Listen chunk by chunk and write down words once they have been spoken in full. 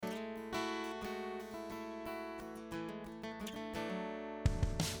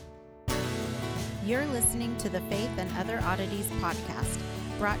You're listening to the Faith and Other Oddities podcast,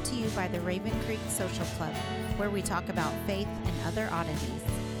 brought to you by the Raven Creek Social Club, where we talk about faith and other oddities.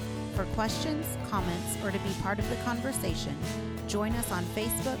 For questions, comments, or to be part of the conversation, join us on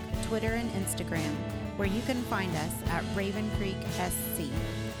Facebook, Twitter, and Instagram, where you can find us at Raven Creek SC.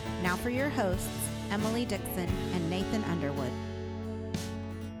 Now for your hosts, Emily Dixon and Nathan Underwood.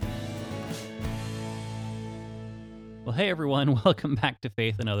 Well, hey everyone, welcome back to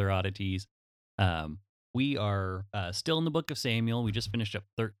Faith and Other Oddities. We are still in the book of Samuel. We just finished up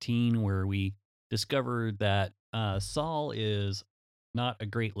 13, where we discovered that Saul is not a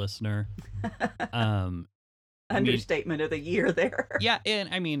great listener. Understatement of the year there. Yeah, and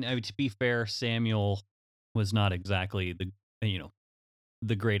I mean, to be fair, Samuel was not exactly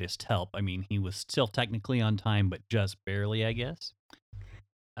the greatest help. I mean, he was still technically on time, but just barely, I guess.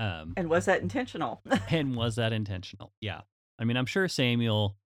 And was that intentional? And was that intentional? Yeah. I mean, I'm sure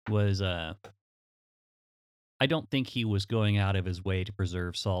Samuel was, I don't think he was going out of his way to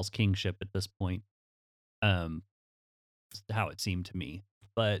preserve Saul's kingship at this point. How it seemed to me.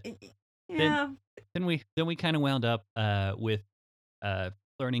 But yeah. Then we kind of wound up with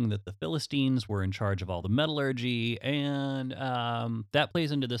learning that the Philistines were in charge of all the metallurgy, and that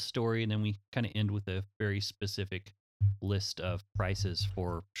plays into this story, and then we kind of end with a very specific list of prices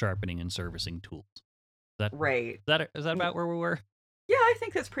for sharpening and servicing tools. Right. Is that about where we were? Yeah, I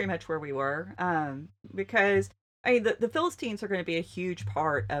think that's pretty much where we were. Because I mean, the Philistines are going to be a huge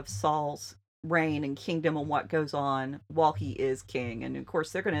part of Saul's reign and kingdom and what goes on while he is king, and of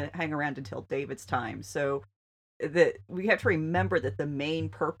course they're going to hang around until David's time. So that we have to remember that the main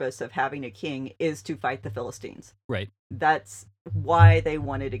purpose of having a king is to fight the Philistines. Right. That's why they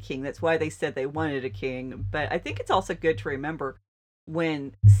wanted a king. That's why they said they wanted a king. But I think it's also good to remember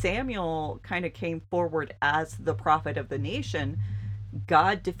when Samuel kind of came forward as the prophet of the nation,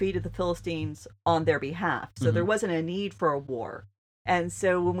 God defeated the Philistines on their behalf. So there wasn't a need for a war. And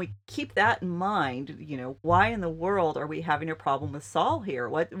so when we keep that in mind, why in the world are we having a problem with Saul here?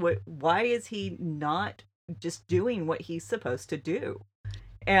 Why is he not just doing what he's supposed to do?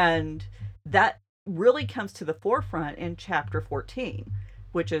 And that really comes to the forefront in chapter 14,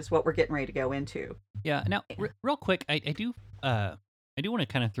 which is what we're getting ready to go into. Yeah. Now, real quick, I do want to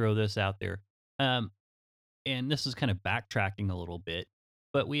kind of throw this out there, and this is kind of backtracking a little bit.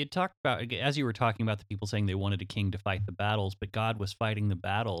 But we had talked about, as you were talking about the people saying they wanted a king to fight the battles, but God was fighting the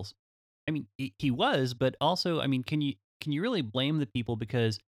battles. I mean, he was, but also, I mean, can you really blame the people,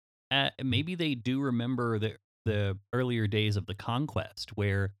 because maybe they do remember the earlier days of the conquest,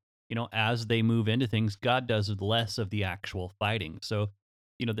 where as they move into things, God does less of the actual fighting. So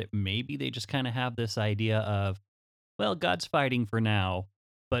that maybe they just kind of have this idea of, well, God's fighting for now,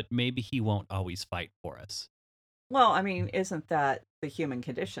 but maybe he won't always fight for us. Well, I mean, isn't that the human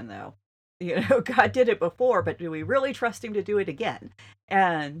condition, though? God did it before, but do we really trust him to do it again?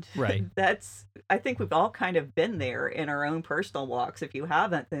 And right. I think we've all kind of been there in our own personal walks. If you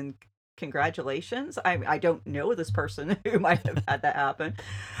haven't, then congratulations. I don't know this person who might have had that happen.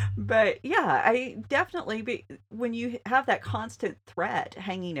 But yeah, I definitely, when you have that constant threat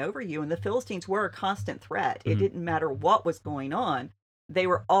hanging over you, and the Philistines were a constant threat, it didn't matter what was going on, they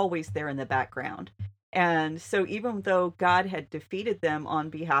were always there in the background. And so even though God had defeated them on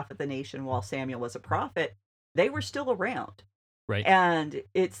behalf of the nation while Samuel was a prophet, they were still around. Right. And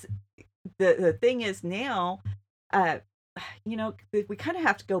it's the thing is now, we kind of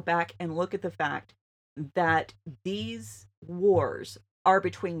have to go back and look at the fact that these wars are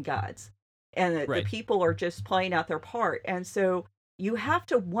between gods, and the people are just playing out their part. And so you have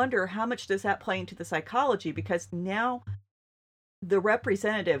to wonder, how much does that play into the psychology? Because now the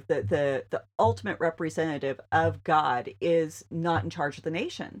representative, the ultimate representative of God, is not in charge of the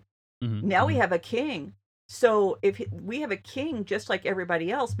nation. Now we have a king. So if we have a king just like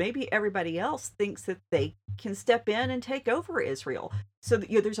everybody else, maybe everybody else thinks that they can step in and take over Israel. So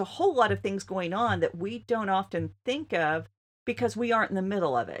there's a whole lot of things going on that we don't often think of because we aren't in the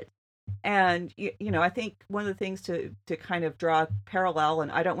middle of it. And, I think one of the things to kind of draw a parallel,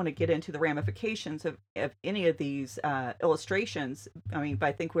 and I don't want to get into the ramifications of any of these illustrations. I mean, but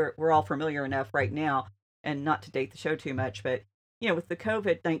I think we're all familiar enough right now, and not to date the show too much, but, with the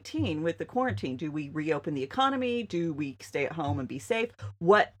COVID-19, with the quarantine, do we reopen the economy? Do we stay at home and be safe?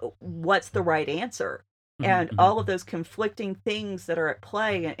 What's the right answer? And all of those conflicting things that are at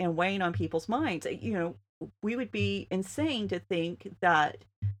play and weighing on people's minds, we would be insane to think that,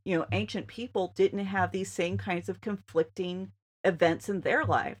 ancient people didn't have these same kinds of conflicting events in their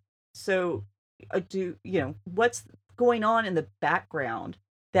life. So what's going on in the background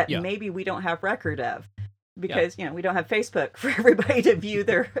that maybe we don't have record of? because we don't have Facebook for everybody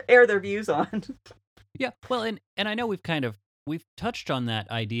to air their views on. Yeah, well, and I know we've touched on that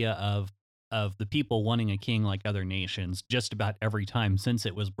idea of the people wanting a king like other nations just about every time since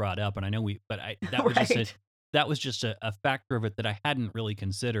it was brought up, and I know that was Right. that was just a factor of it that I hadn't really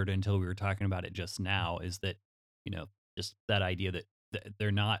considered until we were talking about it just now. Is that just that idea that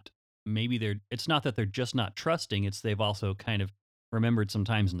they're not it's not that they're just not trusting, it's they've also kind of remembered some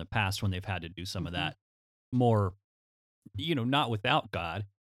times in the past when they've had to do some of hmm that more, not without God,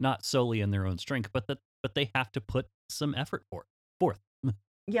 not solely in their own strength, but they have to put some effort forth.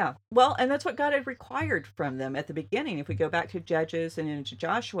 Yeah. Well, and that's what God had required from them at the beginning. If we go back to Judges and into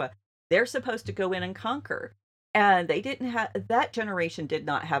Joshua, they're supposed to go in and conquer. And they didn't have that generation did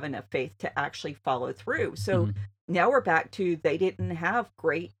not have enough faith to actually follow through. So hmm now we're back to they didn't have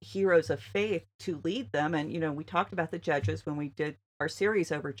great heroes of faith to lead them. And, we talked about the Judges when we did our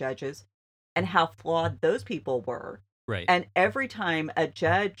series over Judges and how flawed those people were. Right. And every time a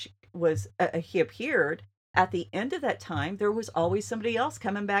judge he appeared, at the end of that time, there was always somebody else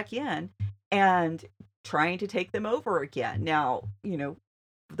coming back in and trying to take them over again. Now,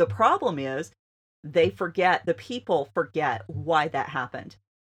 the problem is the people forget why that happened.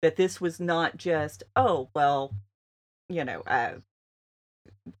 That this was not just, oh, well, you know, uh,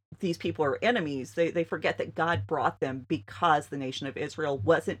 these people are enemies. They forget that God brought them because the nation of Israel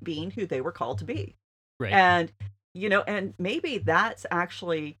wasn't being who they were called to be. Right. And, and maybe that's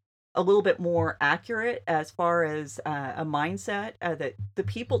actually a little bit more accurate as far as a mindset that the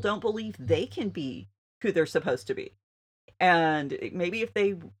people don't believe they can be who they're supposed to be. And maybe if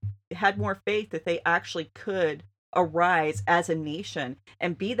they had more faith that they actually could arise as a nation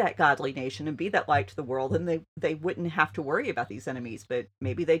and be that godly nation and be that light to the world, and they wouldn't have to worry about these enemies. But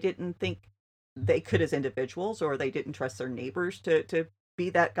maybe they didn't think they could as individuals, or they didn't trust their neighbors to be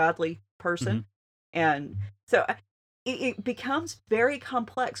that godly person. hmm And so it becomes very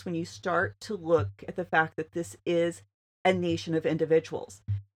complex when you start to look at the fact that this is a nation of individuals.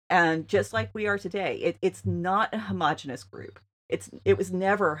 And just like we are today, it's not a homogenous group. It was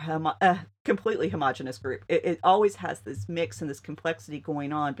never a completely homogenous group. It always has this mix and this complexity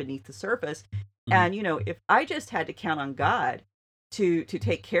going on beneath the surface. hmm And if I just had to count on God to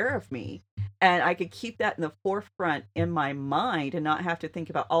take care of me, and I could keep that in the forefront in my mind and not have to think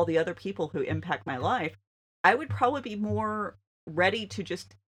about all the other people who impact my life, I would probably be more ready to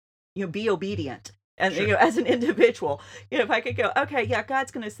just be obedient. And Sure. as an individual, if I could go, okay, yeah,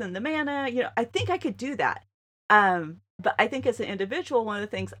 God's going to send the manna, I think I could do that. But I think as an individual, one of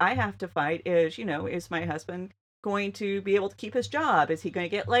the things I have to fight is, is my husband going to be able to keep his job? Is he going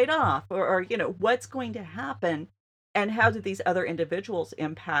to get laid off? Or what's going to happen? And how do these other individuals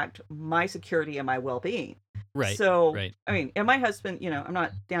impact my security and my well-being? Right. So, Right. I mean, and my husband, I'm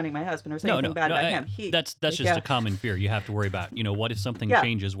not downing my husband or saying No, anything no, bad no. about him. That's just yeah, a common fear you have to worry about. What if something yeah,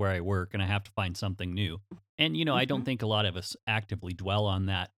 changes where I work and I have to find something new? And I hmm don't think a lot of us actively dwell on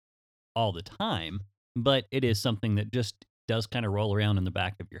that all the time, but it is something that just does kind of roll around in the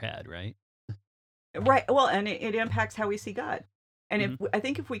back of your head, right? right. Well, and it impacts how we see God. And hmm I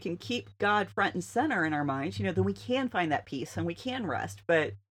think if we can keep God front and center in our minds, then we can find that peace and we can rest.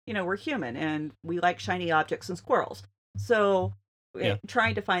 But we're human and we like shiny objects and squirrels. So Yeah.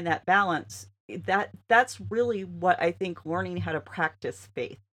 trying to find that balance, that's really what I think learning how to practice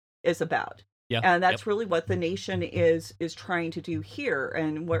faith is about. Yeah. And Yep. that's really what the nation is trying to do here,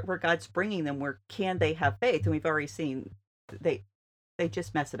 and where God's bringing them. Where can they have faith? And we've already seen they they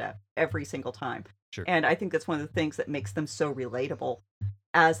just mess it up every single time. Sure. And I think that's one of the things that makes them so relatable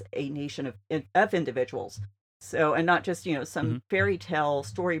as a nation of individuals. So, and not just, hmm some fairy tale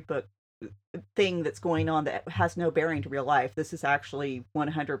storybook thing that's going on that has no bearing to real life. This is actually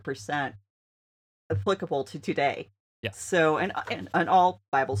 100% applicable to today. Yeah. So, and all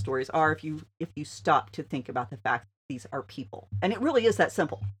Bible stories are, if you stop to think about the fact that these are people. And it really is that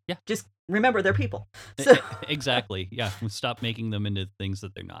simple. Yeah. Just remember they're people. E- So, e- Exactly. Yeah. Stop making them into things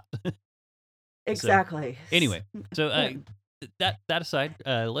that they're not. So exactly. anyway, so Yeah. that aside,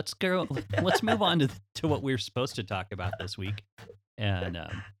 let's go. Let's move on to what we're supposed to talk about this week, and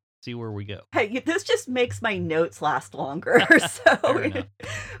see where we go. Hey, this just makes my notes last longer. Fair So, enough.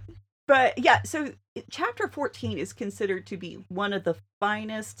 but yeah, so chapter 14 is considered to be one of the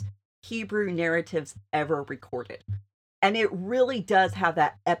finest Hebrew narratives ever recorded. And it really does have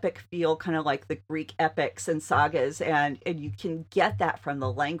that epic feel, kind of like the Greek epics and sagas, and you can get that from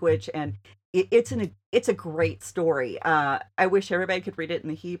the language, and it's a great story. I wish everybody could read it in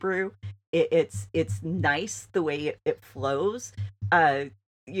the Hebrew. It's nice the way it flows. Uh,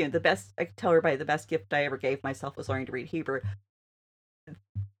 the best I tell everybody the best gift I ever gave myself was learning to read Hebrew.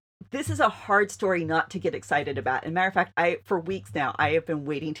 this is a hard story not to get excited about. And matter of fact, for weeks now, I have been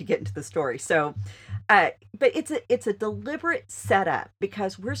waiting to get into the story. So, but it's a deliberate setup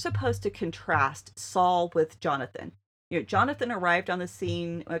because we're supposed to contrast Saul with Jonathan. Jonathan arrived on the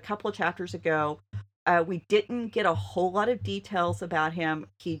scene a couple of chapters ago. We didn't get a whole lot of details about him.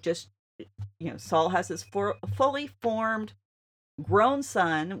 He just, Saul has his fully formed, grown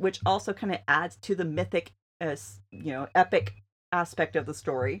son, which also kind of adds to the mythic, epic aspect of the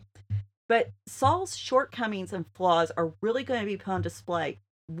story. But Saul's shortcomings and flaws are really going to be put on display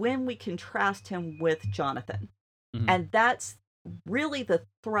when we contrast him with Jonathan. Mm-hmm. And that's really the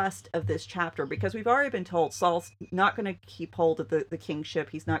thrust of this chapter, because we've already been told Saul's not going to keep hold of the kingship.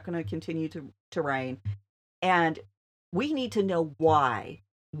 He's not going to continue to reign. And we need to know why.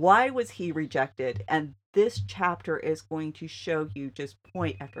 Why was he rejected? And this chapter is going to show you just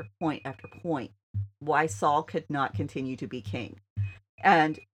point after point after point why Saul could not continue to be king.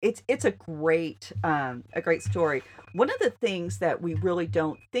 And it's a great story. One of the things that we really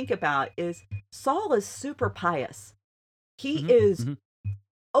don't think about is Saul is super pious. He is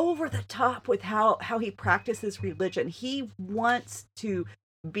over the top with how he practices religion. He wants to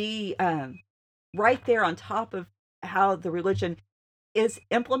be right there on top of how the religion is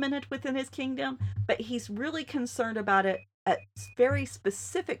implemented within his kingdom, but he's really concerned about it at very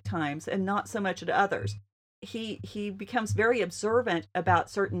specific times and not so much at others. He becomes very observant about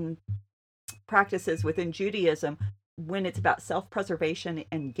certain practices within Judaism when it's about self-preservation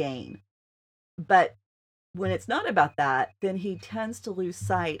and gain. But when it's not about that, then he tends to lose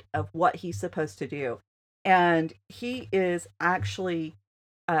sight of what he's supposed to do. And he is actually,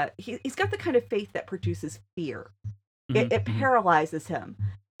 he's got the kind of faith that produces fear. It paralyzes him.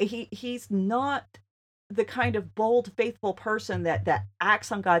 He's not the kind of bold, faithful person that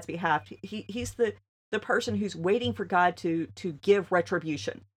acts on God's behalf. He's the person who's waiting for God to give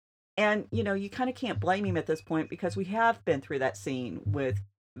retribution. And, you kind of can't blame him at this point, because we have been through that scene with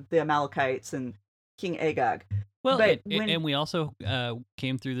the Amalekites and King Agag. Well, and we also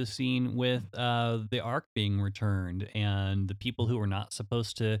came through the scene with the ark being returned, and the people who were not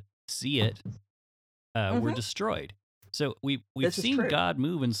supposed to see it were destroyed. So we've seen God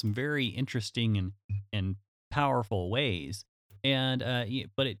move in some very interesting and powerful ways. And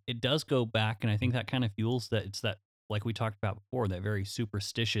but it does go back, and I think that kind of fuels that. It's that, like we talked about before, that very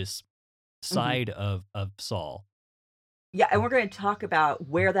superstitious side of Saul. Yeah, and we're going to talk about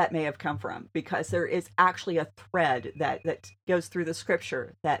where that may have come from, because there is actually a thread that goes through the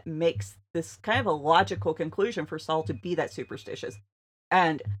scripture that makes this kind of a logical conclusion for Saul to be that superstitious.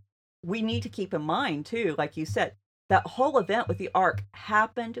 And we need to keep in mind, too, like you said, that whole event with the ark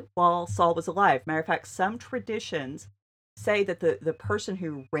happened while Saul was alive. Matter of fact, some traditions say that the person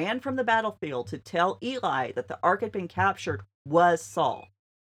who ran from the battlefield to tell Eli that the ark had been captured was Saul.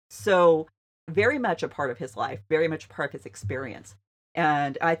 So very much a part of his life, very much a part of his experience.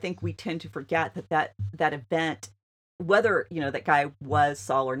 And I think we tend to forget that event, whether, that guy was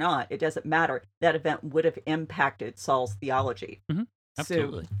Saul or not, it doesn't matter. That event would have impacted Saul's theology. Mm-hmm.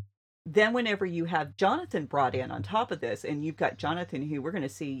 Absolutely. So then whenever you have Jonathan brought in on top of this, and you've got Jonathan, who we're going to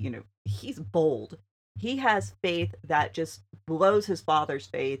see, he's bold. He has faith that just blows his father's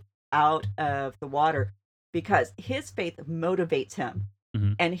faith out of the water, because his faith motivates him.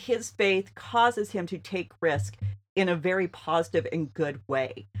 Mm-hmm. And his faith causes him to take risk in a very positive and good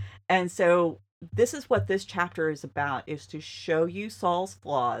way. And so this is what this chapter is about, is to show you Saul's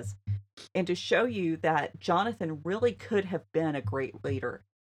flaws and to show you that Jonathan really could have been a great leader.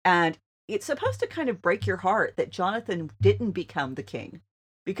 And it's supposed to kind of break your heart that Jonathan didn't become the king,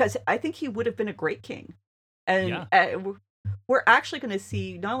 because I think he would have been a great king. And we're actually going to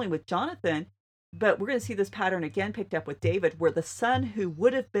see, not only with Jonathan, but we're going to see this pattern again picked up with David, where the son who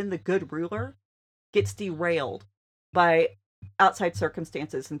would have been the good ruler gets derailed by outside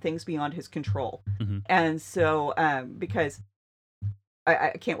circumstances and things beyond his control. Mm-hmm. And so, because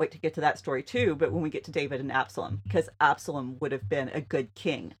I can't wait to get to that story too, but when we get to David and Absalom, because Absalom would have been a good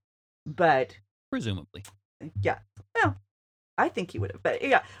king, but presumably, yeah, well, I think he would have, but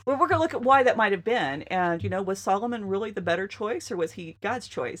yeah, well, we're going to look at why that might have been. And, was Solomon really the better choice, or was he God's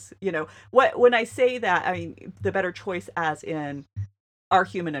choice? When I say that, I mean, the better choice as in our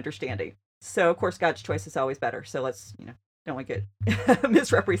human understanding. So of course, God's choice is always better. So let's, don't want to get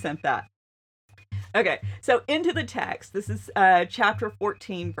misrepresent that. Okay. So into the text, this is chapter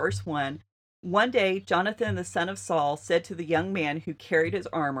 14, verse 1. One day, Jonathan, the son of Saul, said to the young man who carried his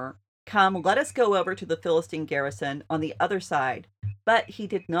armor, "Come, let us go over to the Philistine garrison on the other side." But he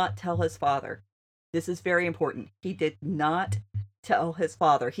did not tell his father. This is very important. He did not tell his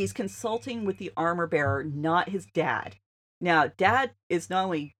father. He's consulting with the armor bearer, not his dad. Now, dad is not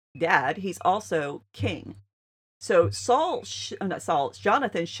only dad, he's also king. So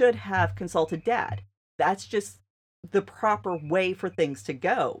Jonathan should have consulted dad. That's just the proper way for things to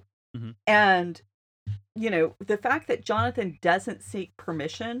go. Mm-hmm. And, the fact that Jonathan doesn't seek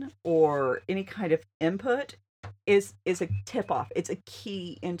permission or any kind of input is a tip off. It's a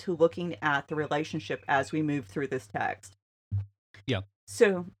key into looking at the relationship as we move through this text. Yeah.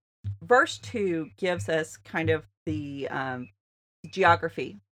 So verse 2 gives us kind of the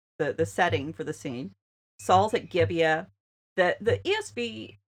geography, the setting for the scene. Saul's at Gibeah. The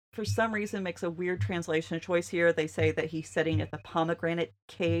ESV, for some reason, makes a weird translation choice here. They say that he's sitting at the pomegranate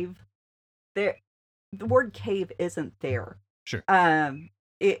cave. The word cave isn't there. Sure.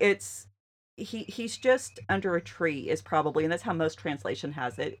 He's just under a tree is probably, and that's how most translation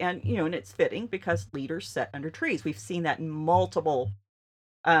has it. And and it's fitting because leaders sit under trees. We've seen that in multiple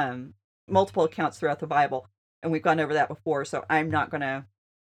accounts throughout the Bible, and we've gone over that before, so I'm not going to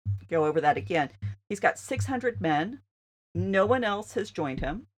go over that again. He's got 600 men. No one else has joined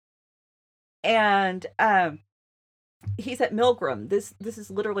him. And he's at Milgrim. This is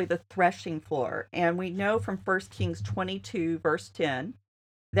literally the threshing floor. And we know from 1 Kings 22, verse 10,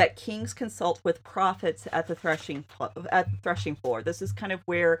 that kings consult with prophets at the threshing floor. This is kind of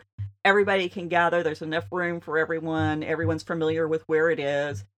where everybody can gather. There's enough room for everyone. Everyone's familiar with where it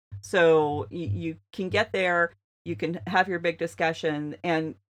is. So you can get there. You can have your big discussion.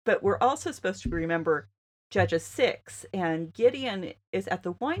 But we're also supposed to remember Judges 6, and Gideon is at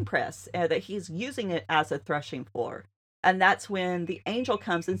the winepress, that he's using it as a threshing floor. And that's when the angel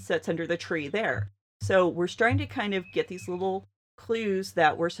comes and sits under the tree there. So we're starting to kind of get these little clues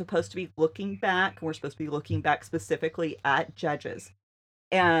that we're supposed to be looking back. And we're supposed to be looking back specifically at Judges.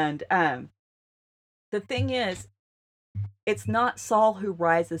 And the thing is, it's not Saul who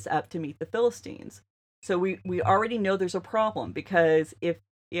rises up to meet the Philistines. So we already know there's a problem, because if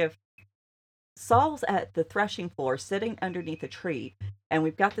Saul's at the threshing floor sitting underneath a tree, and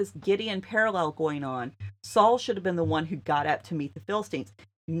we've got this Gideon parallel going on, Saul should have been the one who got up to meet the Philistines,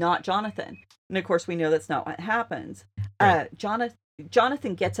 not Jonathan. And of course, we know that's not what happens. Right.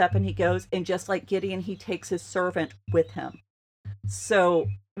 Jonathan gets up and he goes, and just like Gideon, he takes his servant with him. So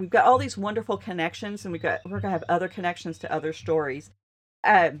we've got all these wonderful connections, and we're going to have other connections to other stories.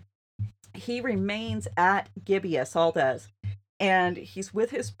 He remains at Gibeah, Saul does, and he's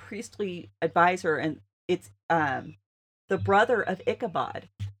with his priestly advisor, and it's the brother of Ichabod.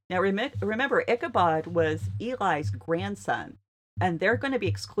 Now remember, Ichabod was Eli's grandson, and they're going to be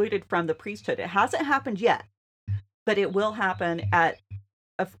excluded from the priesthood. It hasn't happened yet, but it will happen at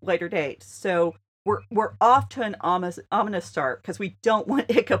a later date. So we're off to an ominous start, because we don't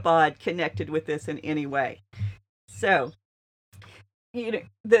want Ichabod connected with this in any way. So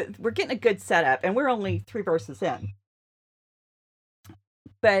we're getting a good setup, and we're only 3 verses in.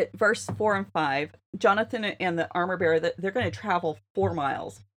 But verse 4 and 5, Jonathan and the armor bearer, they're going to travel 4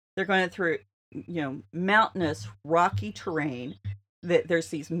 miles. They're going through, mountainous, rocky terrain. There's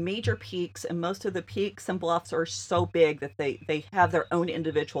these major peaks, and most of the peaks and bluffs are so big that they have their own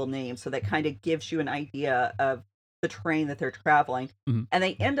individual names. So that kind of gives you an idea of the terrain that they're traveling. Mm-hmm. And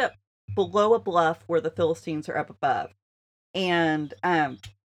they end up below a bluff where the Philistines are up above. And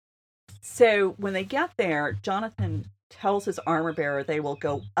so when they get there, Jonathan tells his armor bearer they will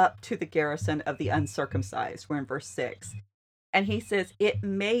go up to the garrison of the uncircumcised. We're in verse 6. And he says, it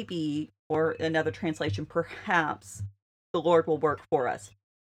may be, or another translation, perhaps the Lord will work for us.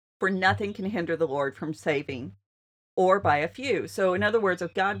 For nothing can hinder the Lord from saving, or by a few. So in other words,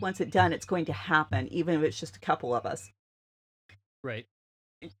 if God wants it done, it's going to happen, even if it's just a couple of us. Right.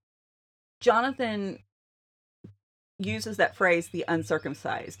 Jonathan uses that phrase, the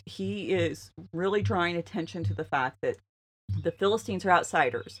uncircumcised. He is really drawing attention to the fact that the Philistines are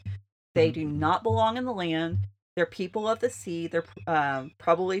outsiders. They do not belong in the land. They're people of the sea. They're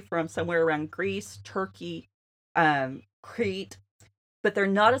probably from somewhere around Greece, Turkey, Crete, but they're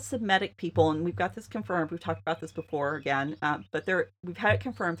not a Semitic people. And we've got this confirmed. We've talked about this before again, but we've had it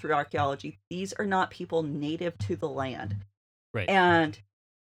confirmed through archaeology. These are not people native to the land. Right. And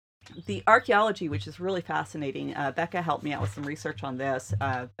the archaeology, which is really fascinating, Becca helped me out with some research on this.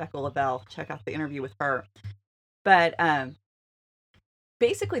 Becca LaBelle, check out the interview with her. But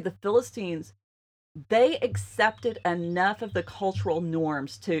basically, the Philistines, they accepted enough of the cultural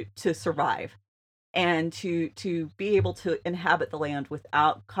norms to survive and to be able to inhabit the land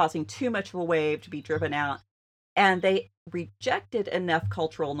without causing too much of a wave to be driven out. And they rejected enough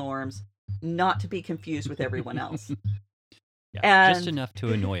cultural norms not to be confused with everyone else. Yeah, just enough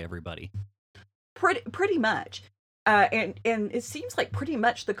to annoy everybody. Pretty much. And it seems like pretty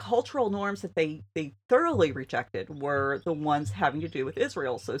much the cultural norms that they thoroughly rejected were the ones having to do with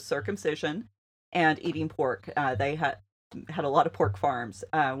Israel. So circumcision and eating pork. They had a lot of pork farms.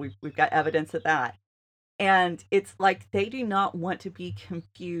 We've got evidence of that. And it's like they do not want to be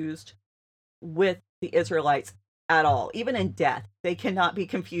confused with the Israelites at all. Even in death, they cannot be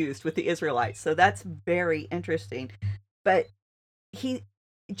confused with the Israelites. So that's very interesting. But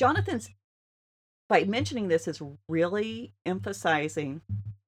Jonathan's, by mentioning this, is really emphasizing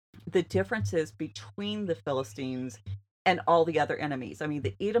the differences between the Philistines and all the other enemies. I mean,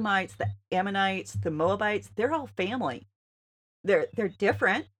 the Edomites, the Ammonites, the Moabites, they're all family. They're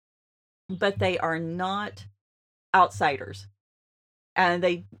different, but they are not outsiders. And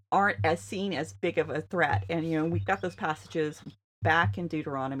they aren't as seen as big of a threat. And, we've got those passages back in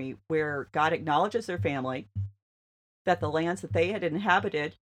Deuteronomy where God acknowledges their family, that the lands that they had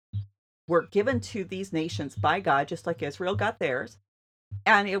inhabited were given to these nations by God, just like Israel got theirs.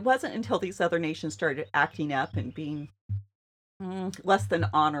 And it wasn't until these other nations started acting up and being less than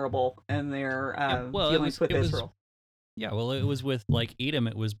honorable in their dealings with Israel. It was with like Edom.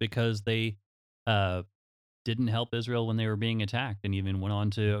 It was because they didn't help Israel when they were being attacked, and even went on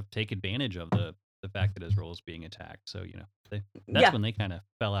to take advantage of the fact that Israel was being attacked. So that's when they kind of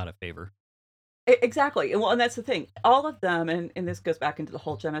fell out of favor. Exactly. Well, and that's the thing. All of them, and this goes back into the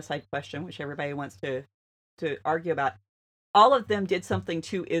whole genocide question, which everybody wants to argue about. All of them did something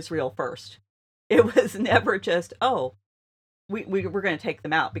to Israel first. It was never just, we're going to take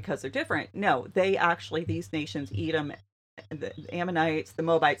them out because they're different. No, they actually, these nations, Edom, the Ammonites, the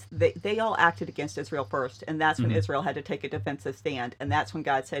Moabites, they all acted against Israel first. And that's when Israel had to take a defensive stand. And that's when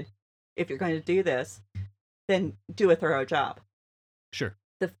God said, if you're going to do this, then do a thorough job. Sure.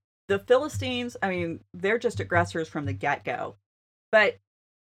 The Philistines, I mean, they're just aggressors from the get-go. But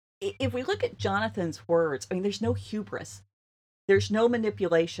if we look at Jonathan's words, I mean, there's no hubris. There's no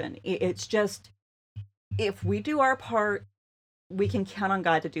manipulation. It's just, if we do our part, we can count on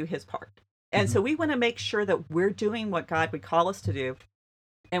God to do his part. And so we want to make sure that we're doing what God would call us to do.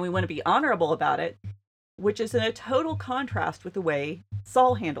 And we want to be honorable about it, which is in a total contrast with the way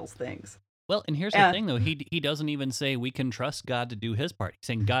Saul handles things. Well, and here's the thing, though. He doesn't even say we can trust God to do his part. He's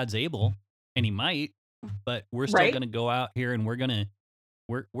saying God's able, and he might, but we're still going to go out here, and we're going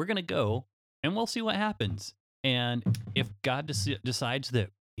to go, and we'll see what happens. And if God decides that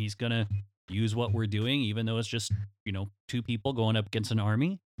he's going to use what we're doing, even though it's just, two people going up against an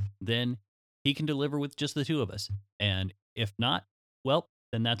army, then he can deliver with just the two of us. And if not, well,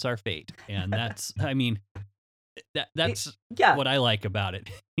 then that's our fate. And that's, I mean, that's what I like about it.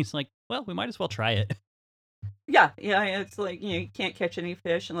 He's like, well, we might as well try it. Yeah. It's like, you can't catch any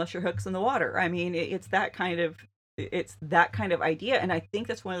fish unless your hook's in the water. I mean, it's that kind of idea. And I think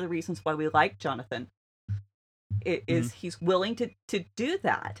that's one of the reasons why we like Jonathan. He's willing to do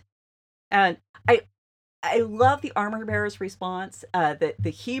that. And I love the armor bearer's response, that the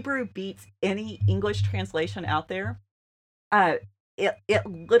Hebrew beats any English translation out there. It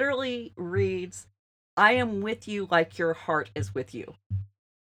literally reads, I am with you like your heart is with you.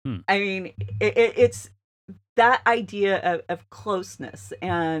 I mean, it's that idea of closeness.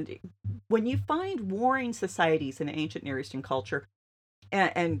 And when you find warring societies in ancient Near Eastern culture,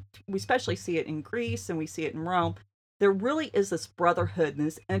 and we especially see it in Greece and we see it in Rome, there really is this brotherhood and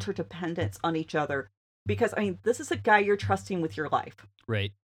this interdependence on each other. Because, I mean, this is a guy you're trusting with your life.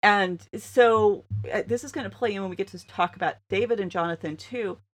 Right. And so this is going to play in when we get to talk about David and Jonathan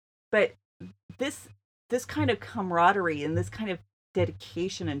too. But this kind of camaraderie and this kind of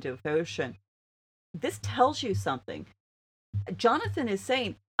dedication and devotion, this tells you something. Jonathan is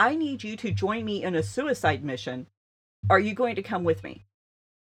saying, I need you to join me in a suicide mission. Are you going to come with me?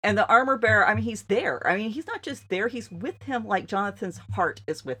 And the armor bearer, I mean, he's there. I mean, he's not just there, he's with him like Jonathan's heart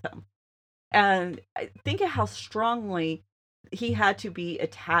is with him. And think of how strongly he had to be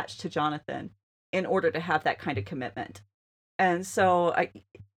attached to Jonathan in order to have that kind of commitment. And so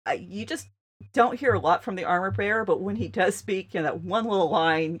you just don't hear a lot from the armor bearer, but when he does speak, that one little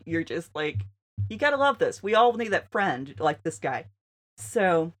line, you're just like, you gotta love this. We all need that friend like this guy.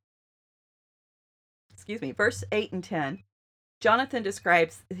 So, verse 8 and 10, Jonathan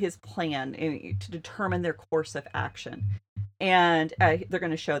describes his plan to determine their course of action. And they're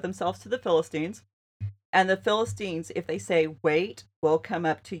going to show themselves to the Philistines. And the Philistines, if they say, wait, we'll come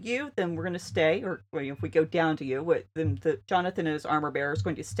up to you, then we're going to stay. Or if we go down to you, then Jonathan and his armor bearer is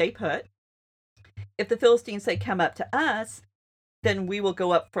going to stay put. If the Philistines say, come up to us, then we will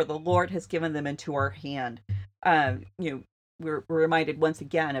go up, for the Lord has given them into our hand. we're reminded once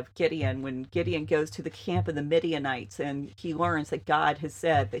again of Gideon, when Gideon goes to the camp of the Midianites and he learns that God has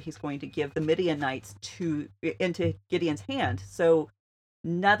said that he's going to give the Midianites into Gideon's hand. So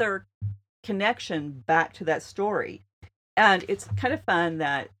another connection back to that story. And it's kind of fun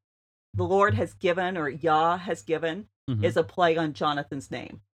that the Lord has given, or Yah has given, is a play on Jonathan's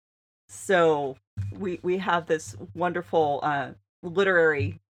name. So we have this wonderful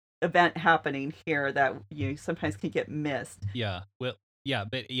literary event happening here that sometimes can get missed. Yeah, well, yeah,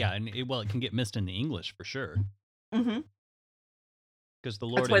 but yeah, and it can get missed in the English for sure. Because the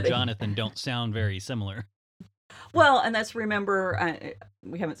Lord and Jonathan don't sound very similar. Well, and that's, remember,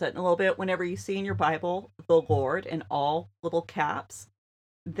 we haven't said in a little bit, whenever you see in your Bible the Lord in all little caps,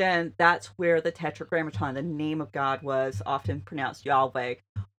 then that's where the Tetragrammaton, the name of God, was often pronounced Yahweh.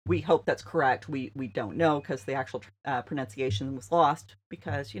 We hope that's correct. We don't know, because the actual pronunciation was lost,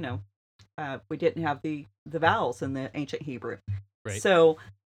 because we didn't have the vowels in the ancient Hebrew. Right. So,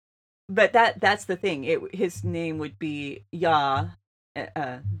 but that's the thing. His name would be Yah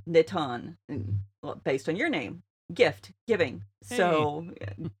Natan, based on your name, gift, giving. Hey. So,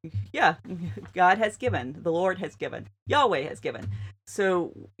 yeah, God has given, the Lord has given, Yahweh has given.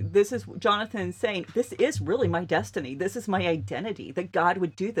 So this is Jonathan saying, this is really my destiny. This is my identity, that God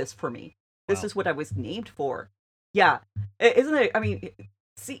would do this for me. This is what I was named for. Yeah. Isn't it? I mean,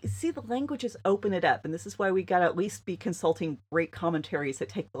 see, the languages open it up. And this is why we got to at least be consulting great commentaries that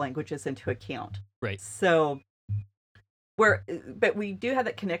take the languages into account. Right. So, but we do have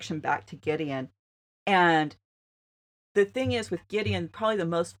that connection back to Gideon. And the thing is, with Gideon, probably the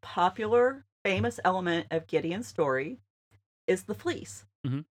most popular, famous element of Gideon's story is the fleece.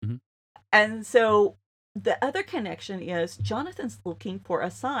 And so the other connection is Jonathan's looking for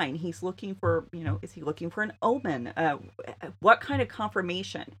a sign. He's looking for, is he looking for an omen? What kind of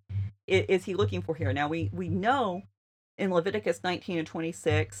confirmation is he looking for here? Now, we know in Leviticus 19 and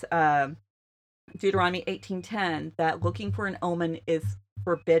 26, Deuteronomy 18:10, that looking for an omen is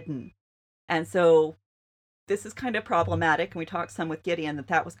forbidden. And so this is kind of problematic. And we talked some with Gideon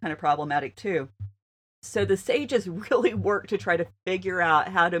that was kind of problematic too. So the sages really worked to try to figure out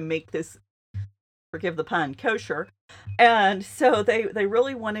how to make this, forgive the pun, kosher. And so they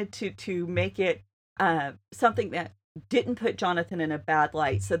really wanted to make it something that didn't put Jonathan in a bad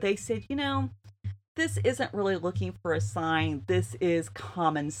light. So they said, this isn't really looking for a sign. This is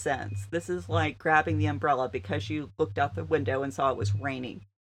common sense. This is like grabbing the umbrella because you looked out the window and saw it was raining.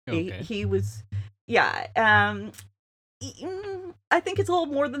 Okay. He was, yeah. I think it's a little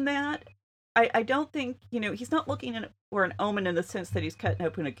more than that. I don't think, he's not looking for an omen in the sense that he's cutting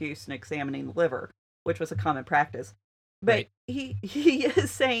open a goose and examining the liver, which was a common practice. But right. he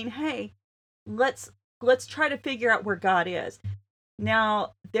is saying, hey, let's try to figure out where God is.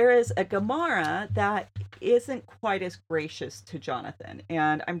 Now, there is a Gemara that isn't quite as gracious to Jonathan.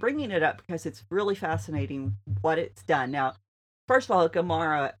 And I'm bringing it up because it's really fascinating what it's done. Now, first of all, a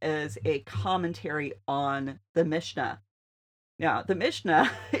Gemara is a commentary on the Mishnah. Now, the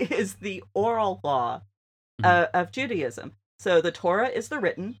Mishnah is the oral law of Judaism. So the Torah is the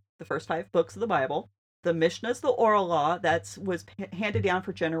written, the first 5 books of the Bible. The Mishnah is the oral law that was handed down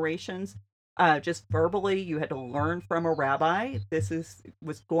for generations. Just verbally, you had to learn from a rabbi. This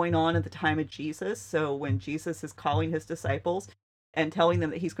was going on at the time of Jesus. So when Jesus is calling his disciples and telling them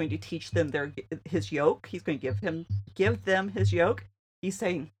that he's going to teach them his yoke, he's going to give them his yoke. He's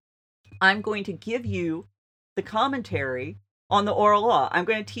saying, I'm going to give you the commentary on the oral law. I'm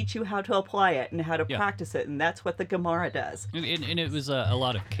going to teach you how to apply it and how to practice it. And that's what the Gemara does. And it was a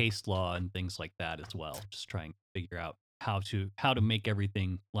lot of case law and things like that as well. Just trying to figure out how to make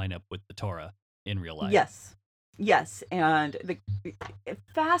everything line up with the Torah in real life. Yes. And the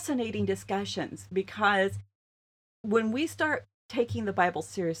fascinating discussions, because when we start taking the Bible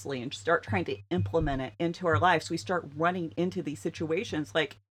seriously and start trying to implement it into our lives, we start running into these situations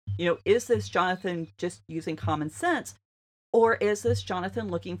like, is this Jonathan just using common sense? Or is this Jonathan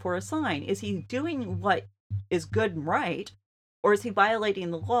looking for a sign? Is he doing what is good and right? Or is he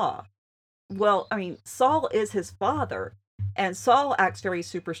violating the law? Well, I mean, Saul is his father, and Saul acts very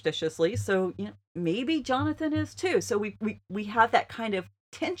superstitiously. So, maybe Jonathan is too. So we have that kind of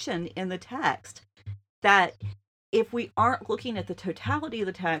tension in the text that if we aren't looking at the totality of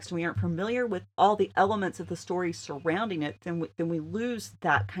the text and we aren't familiar with all the elements of the story surrounding it, then we lose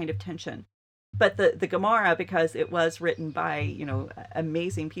that kind of tension. But the Gemara, because it was written by,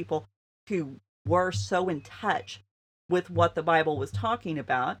 amazing people who were so in touch with what the Bible was talking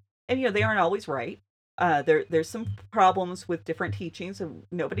about, and, they aren't always right. There's some problems with different teachings, and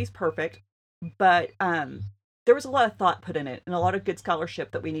nobody's perfect, but there was a lot of thought put in it and a lot of good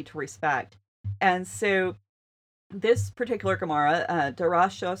scholarship that we need to respect. And so this particular Gemara,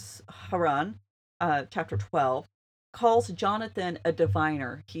 Darashos Haran, chapter 12, calls Jonathan a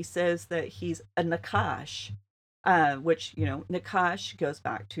diviner. He says that he's a Nakash, which, Nakash goes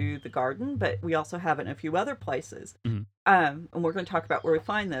back to the garden, but we also have it in a few other places. Mm-hmm. And we're going to talk about where we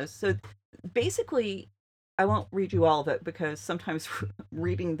find those. So basically, I won't read you all of it because sometimes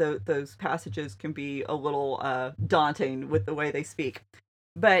reading those passages can be a little daunting with the way they speak.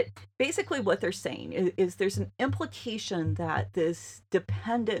 But basically what they're saying is there's an implication that this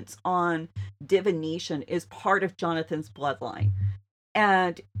dependence on divination is part of Jonathan's bloodline.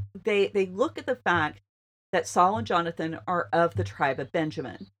 And they look at the fact that Saul and Jonathan are of the tribe of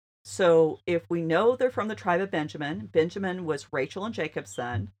Benjamin. So if we know they're from the tribe of Benjamin, Benjamin was Rachel and Jacob's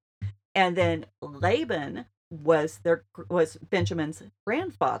son. And then Laban was Benjamin's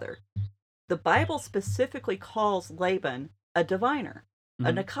grandfather. The Bible specifically calls Laban a diviner.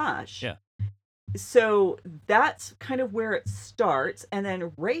 A Nakash. Yeah. So that's kind of where it starts. And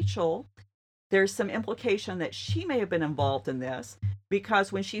then Rachel, there's some implication that she may have been involved in this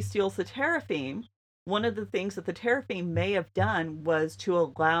because when she steals the teraphim, one of the things that the teraphim may have done was to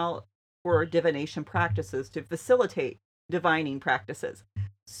allow for divination practices, to facilitate divining practices.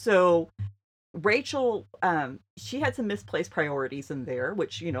 So Rachel, she had some misplaced priorities in there,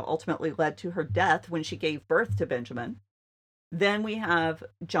 which, ultimately led to her death when she gave birth to Benjamin. Then we have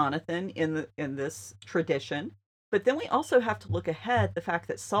Jonathan in this tradition. But then we also have to look ahead, the fact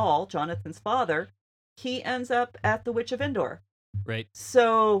that Saul, Jonathan's father, he ends up at the Witch of Endor. Right.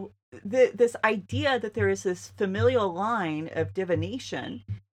 So this idea that there is this familial line of divination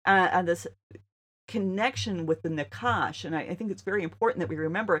and this connection with the Nakash, and I think it's very important that we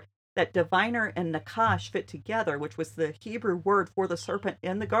remember that diviner and Nakash fit together, which was the Hebrew word for the serpent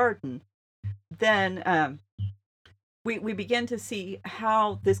in the garden, then we begin to see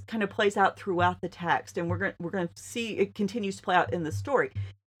how this kind of plays out throughout the text, and we're going to see it continues to play out in the story.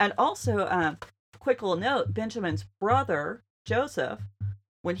 And also, quick little note: Benjamin's brother Joseph,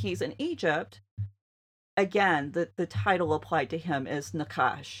 when he's in Egypt, again the title applied to him is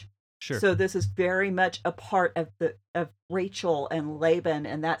Nakash. Sure. So this is very much a part of Rachel and Laban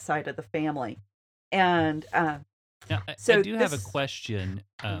and that side of the family. And now, I do have a question.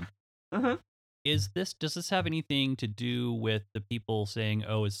 Does this have anything to do with the people saying,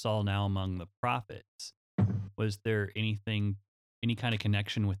 "Oh, is Saul now among the prophets"? Was there any kind of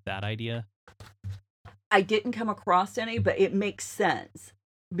connection with that idea? I didn't come across any, but it makes sense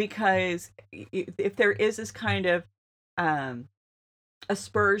because if there is this kind of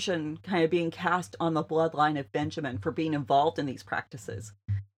aspersion kind of being cast on the bloodline of Benjamin for being involved in these practices,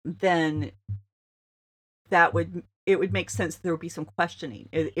 then it would make sense that there would be some questioning.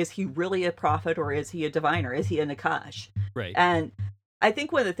 Is he really a prophet or is he a diviner? Is he a Nakash? Right. And I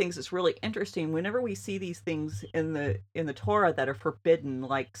think one of the things that's really interesting, whenever we see these things in the Torah that are forbidden,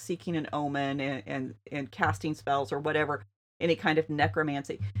 like seeking an omen and casting spells or whatever, any kind of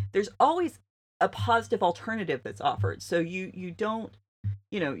necromancy, there's always a positive alternative that's offered. So you don't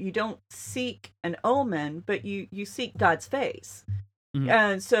seek an omen, but you seek God's face. Mm-hmm.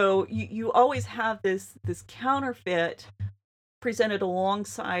 And so you always have this counterfeit presented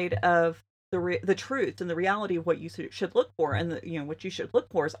alongside of the truth and the reality of what you should look for. And what you should look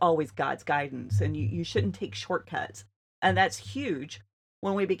for is always God's guidance, and you shouldn't take shortcuts. And that's huge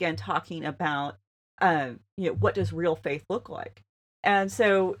when we begin talking about what does real faith look like. And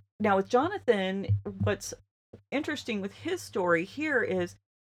so now with Jonathan, what's interesting with his story here is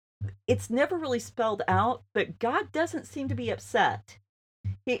it's never really spelled out, but God doesn't seem to be upset.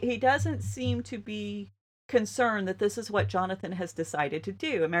 He doesn't seem to be concerned that this is what Jonathan has decided to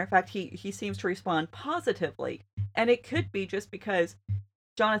do. As a matter of fact, he seems to respond positively. And it could be just because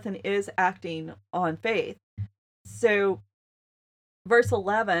Jonathan is acting on faith. So verse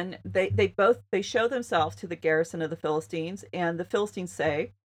 11, they show themselves to the garrison of the Philistines, and the Philistines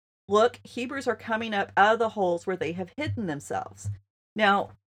say, "Look, Hebrews are coming up out of the holes where they have hidden themselves."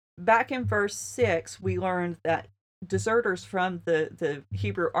 Now, back in verse 6, we learned that deserters from the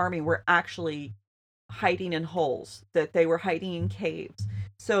Hebrew army were actually hiding in holes, that they were hiding in caves.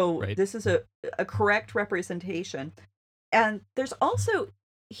 So right. This is a correct representation. And there's also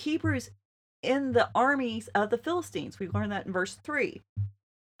Hebrews in the armies of the Philistines. We learned that in verse 3.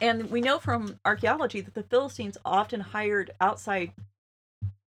 And we know from archaeology that the Philistines often hired outside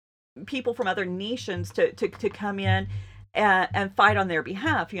people from other nations to come in and fight on their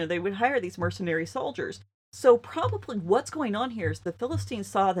behalf. They would hire these mercenary soldiers. So probably what's going on here is the Philistines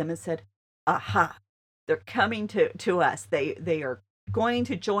saw them and said, "Aha, they're coming to us. They are going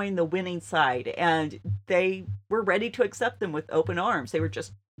to join the winning side." And they were ready to accept them with open arms. They were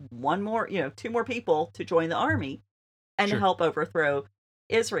just two more people to join the army. and Sure. help overthrow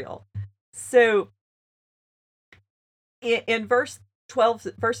Israel. So in verses 12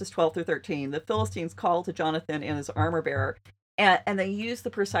 through 13, the Philistines call to Jonathan and his armor bearer, and they use the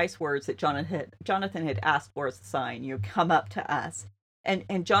precise words that Jonathan had asked for as a sign, come up to us.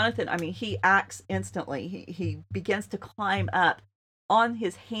 And Jonathan, I mean, he acts instantly. He begins to climb up on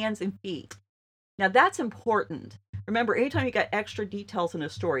his hands and feet. Now that's important. Remember, anytime you got extra details in a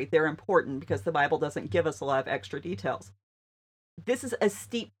story, they're important because the Bible doesn't give us a lot of extra details. This is a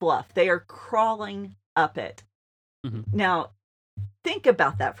steep bluff. They are crawling up it. Mm-hmm. Now, think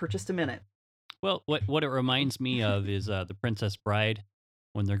about that for just a minute. Well, what it reminds me of is the Princess Bride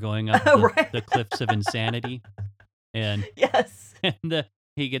when they're going up Right. the cliffs of insanity, and Yes, and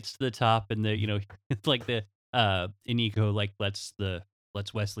he gets to the top, and it's like the Inigo lets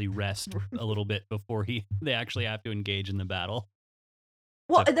Wesley rest a little bit before they actually have to engage in the battle.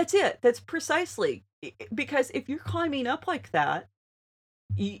 well, that's it. That's precisely because if you're climbing up like that,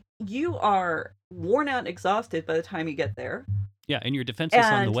 you are worn out and exhausted by the time you get there. Yeah, and you're defenseless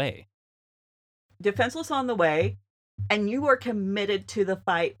on the And way. Defenseless on the way, and you are committed to the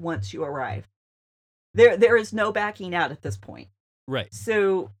fight once you arrive. There is no backing out at this point. Right.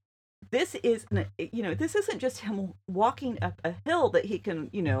 So this isn't just him walking up a hill that he can,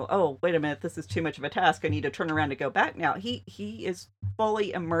 oh, wait a minute, this is too much of a task. I need to turn around and go back now. He is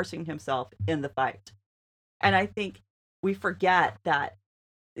fully immersing himself in the fight. And I think we forget that,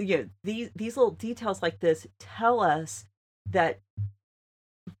 these little details like this tell us that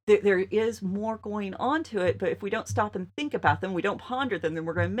there is more going on to it, but if we don't stop and think about them, we don't ponder them, then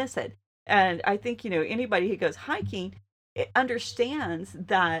we're going to miss it. And I think, anybody who goes hiking understands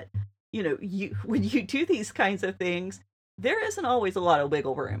that, when you do these kinds of things, there isn't always a lot of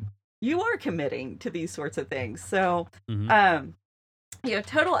wiggle room. You are committing to these sorts of things. So,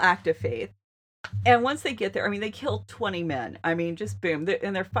 total act of faith. And once they get there, I mean, they kill 20 men. I mean, just boom.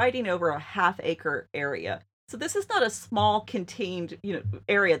 They're fighting over a half-acre area. So this is not a small, contained,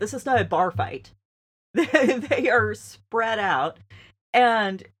 area. This is not a bar fight. They are spread out.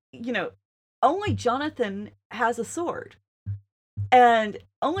 And, only Jonathan has a sword. And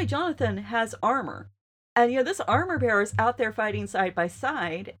only Jonathan has armor. And, this armor bearer is out there fighting side by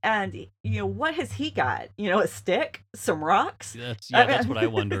side. And, what has he got? A stick? Some rocks? That's what I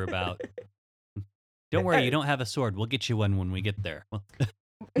wonder about. Don't worry, you don't have a sword. We'll get you one when we get there.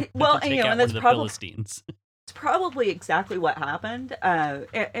 Well, take out and one that's of the Philistines. It's probably exactly what happened.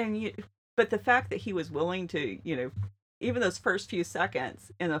 But the fact that he was willing to, even those first few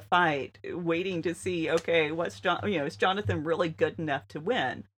seconds in a fight, waiting to see, okay, is Jonathan really good enough to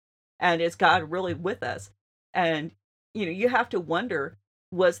win? And is God really with us? And, you have to wonder,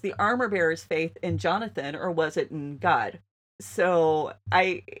 was the armor bearer's faith in Jonathan or was it in God? So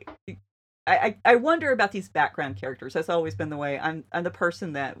I wonder about these background characters. That's always been the way. I'm the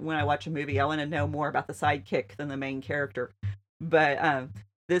person that when I watch a movie, I want to know more about the sidekick than the main character. But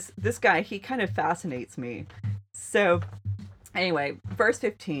this guy, he kind of fascinates me. So anyway, verse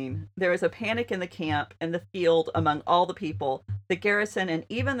 15, there was a panic in the camp and the field among all the people. The garrison and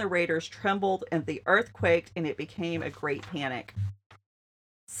even the raiders trembled, and the earth quaked, and it became a great panic.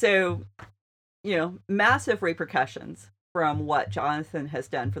 So, massive repercussions from what Jonathan has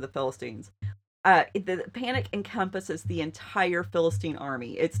done for the Philistines. The panic encompasses the entire Philistine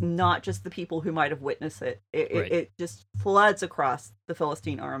army. It's not just the people who might have witnessed it. It just floods across the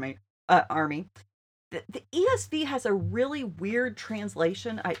Philistine army. The ESV has a really weird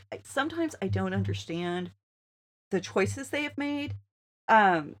translation. Sometimes I don't understand the choices they have made.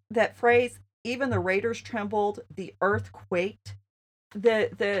 That phrase, even the raiders trembled, the earth quaked.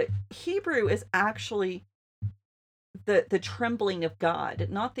 The Hebrew is actually the trembling of God,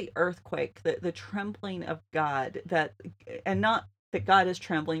 not the earthquake, the trembling of God, and not that God is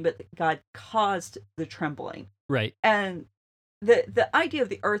trembling, but that God caused the trembling. Right. And the idea of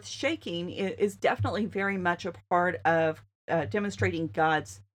the earth shaking is definitely very much a part of demonstrating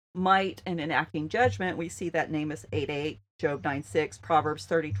God's might and enacting judgment. We see that in Amos 8:8, Job 9:6, Proverbs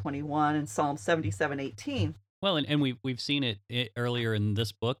 30:21, and Psalm 77:18. Well, and we've seen it earlier in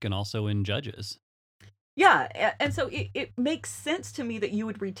this book and also in Judges. Yeah, and so it makes sense to me that you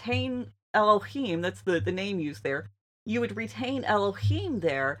would retain Elohim, that's the name used there, you would retain Elohim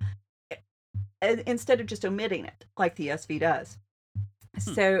there instead of just omitting it, like the ESV does.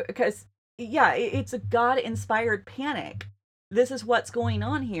 So, because, it's a God-inspired panic. This is what's going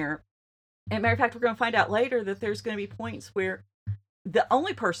on here. And matter of fact, we're going to find out later that there's going to be points where the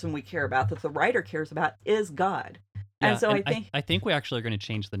only person we care about, that the writer cares about, is God. Yeah, and so I think we actually are going to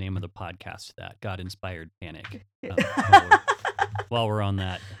change the name of the podcast to that, God Inspired Panic. While we're on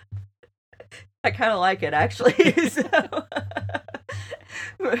that. I kind of like it actually. So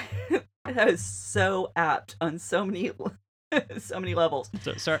that is so apt on so many levels.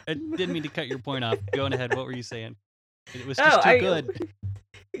 So sorry, I didn't mean to cut your point off. Going ahead, what were you saying? It was just too good.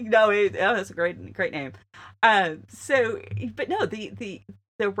 No, that's a great name. But no,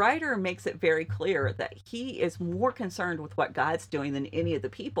 the writer makes it very clear that he is more concerned with what God's doing than any of the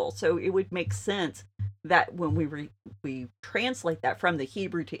people. So it would make sense that when we translate that from the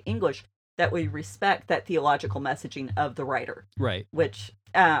Hebrew to English, that we respect that theological messaging of the writer, right? Which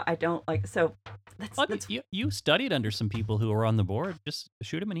I don't like. So you studied under some people who were on the board. Just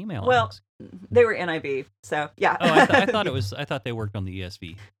shoot them an email. Well, Alex. They were NIV, so yeah. Oh, I thought it was. I thought they worked on the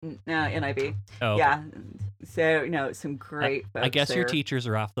ESV. No, NIV. Oh, okay. Yeah. So some great. I guess there. Your teachers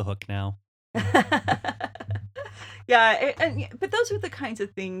are off the hook now. Yeah, but those are the kinds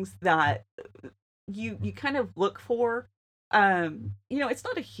of things that you kind of look for. It's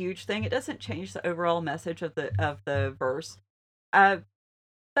not a huge thing. It doesn't change the overall message of the verse,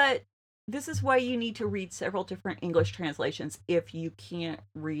 but this is why you need to read several different English translations if you can't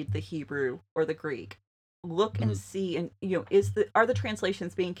read the Hebrew or the Greek. Look and see, and are the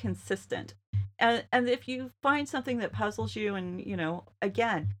translations being consistent? And if you find something that puzzles you, and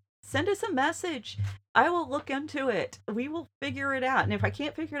again, send us a message. I will look into it. We will figure it out. And if I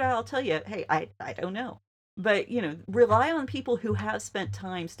can't figure it out, I'll tell you, hey, I don't know. But rely on people who have spent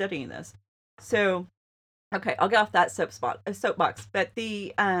time studying this. So. Okay, I'll get off that soapbox. But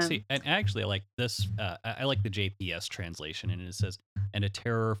the see, and actually, I like this. I like the JPS translation, and it says, "And a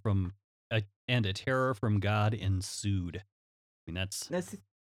terror from God ensued." I mean, that's a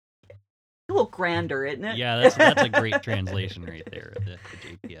little grander, isn't it? Yeah, that's a great translation right there. The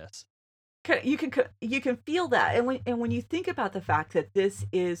JPS. You can feel that, and when you think about the fact that this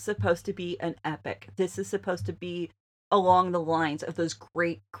is supposed to be an epic, this is supposed to be along the lines of those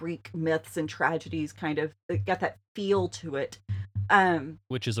great Greek myths and tragedies, kind of got that feel to it.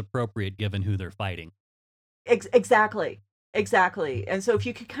 Which is appropriate given who they're fighting. Exactly. And so if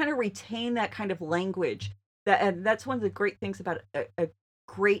you could kind of retain that kind of language, and that's one of the great things about a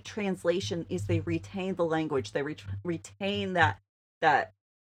great translation is they retain the language. They retain that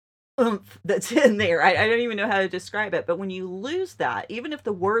oomph that's in there. I don't even know how to describe it, but when you lose that, even if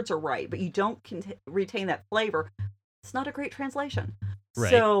the words are right, but you don't retain that flavor, it's not a great translation. Right.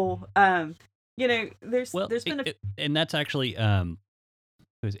 So, there's been and that's actually it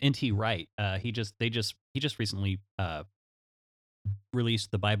was N.T. Wright. He just recently released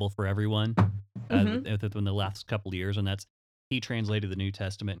the Bible for Everyone within the last couple of years, and he translated the New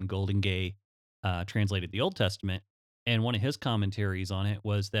Testament, and Golden Gay translated the Old Testament. And one of his commentaries on it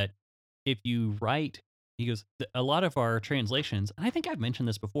was that if you write, he goes, a lot of our translations, and I think I've mentioned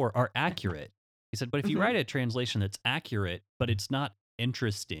this before, are accurate. He said, but if you write a translation that's accurate, but it's not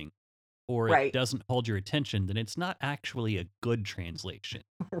interesting, or it doesn't hold your attention, then it's not actually a good translation.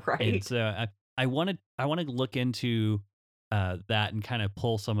 Right. And so I want to look into that and kind of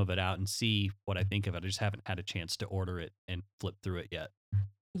pull some of it out and see what I think of it. I just haven't had a chance to order it and flip through it yet.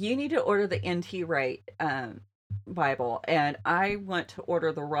 You need to order the N.T. Wright Bible, and I want to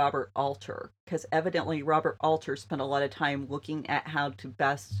order the Robert Alter, because evidently Robert Alter spent a lot of time looking at how to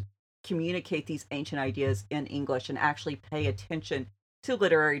best communicate these ancient ideas in English and actually pay attention to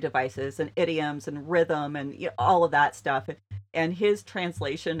literary devices and idioms and rhythm and all of that stuff. And his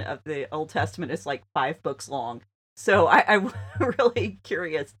translation of the Old Testament is like 5 books long. So I'm really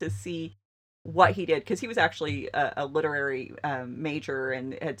curious to see what he did, because he was actually a literary major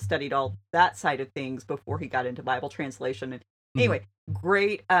and had studied all that side of things before he got into Bible translation. And anyway,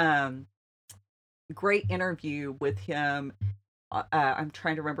 great interview with him. I'm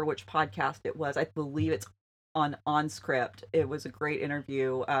trying to remember which podcast it was. I believe it's on OnScript. It was a great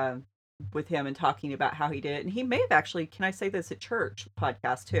interview with him and talking about how he did it. And he may have actually, can I say this, at church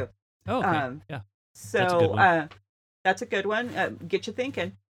podcast too. Oh, okay. Yeah. So that's a good one. Get you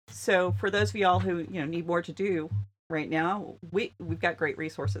thinking. So for those of y'all who need more to do right now, we've got great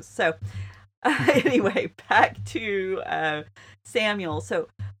resources. So anyway, back to Samuel. So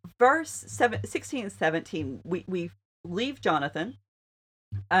verse 16 and 17, we leave Jonathan.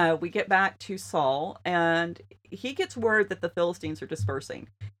 We get back to Saul, and he gets word that the Philistines are dispersing,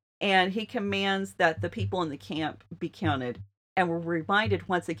 and he commands that the people in the camp be counted. And we're reminded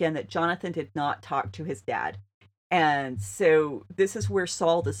once again that Jonathan did not talk to his dad. And so this is where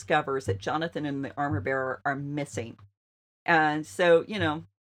Saul discovers that Jonathan and the armor bearer are missing. And so,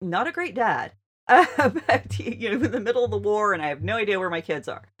 not a great dad. In the middle of the war, and I have no idea where my kids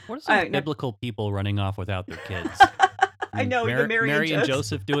are. What are some biblical people running off without their kids? I know, Mary and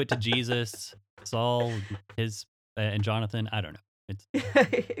Joseph do it to Jesus. Saul, and Jonathan, I don't know.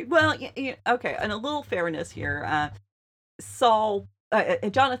 It's Well, okay, and a little fairness here. Saul,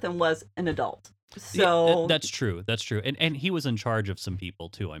 Jonathan was an adult, so that's true. That's true. And he was in charge of some people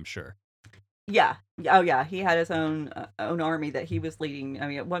too, I'm sure. yeah. Oh, yeah. He had his own army that he was leading. I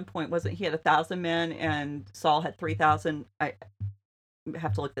mean, at one point, wasn't he had 1,000 men, and Saul had 3,000. I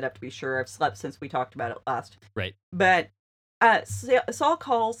have to look that up to be sure. I've slept since we talked about it last. Right. But Saul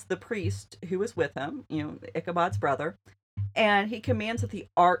calls the priest who was with him, Ichabod's brother, and he commands that the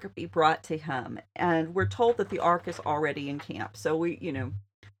ark be brought to him. And we're told that the ark is already in camp. So we've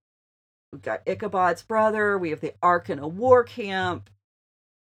got Ichabod's brother. We have the ark in a war camp.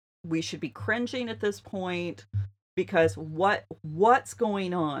 We should be cringing at this point because what's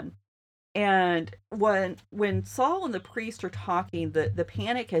going on? And when Saul and the priest are talking, the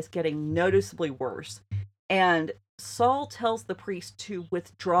panic is getting noticeably worse. And Saul tells the priest to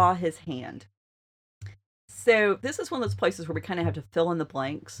withdraw his hand. So this is one of those places where we kind of have to fill in the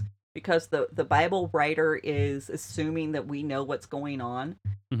blanks because the Bible writer is assuming that we know what's going on.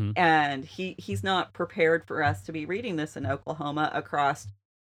 Mm-hmm. And he's not prepared for us to be reading this in Oklahoma across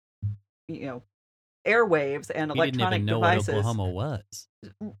airwaves and electronic didn't even know devices. What Oklahoma was.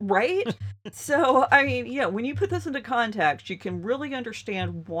 Right? So, I mean, when you put this into context, you can really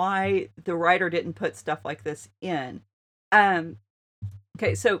understand why the writer didn't put stuff like this in.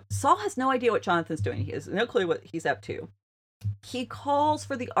 Okay, so Saul has no idea what Jonathan's doing. He has no clue what he's up to. He calls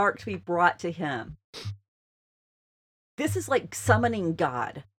for the ark to be brought to him. This is like summoning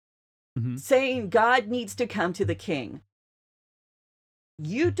God, saying God needs to come to the king.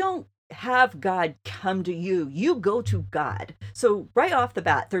 You don't have God come to you. You go to God. So right off the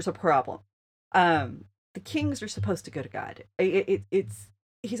bat, there's a problem. The kings are supposed to go to God.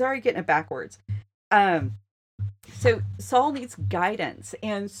 He's already getting it backwards. So Saul needs guidance.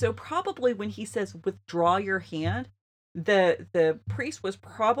 And so probably when he says, withdraw your hand, the priest was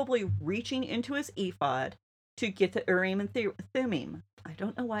probably reaching into his ephod to get the Urim and Thummim. I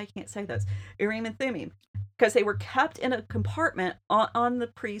don't know why I can't say those. Urim and Thummim. Because they were kept in a compartment on the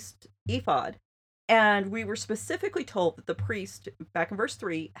priest's ephod. And we were specifically told that the priest, back in verse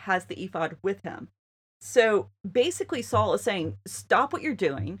 3, has the ephod with him. So basically Saul is saying, stop what you're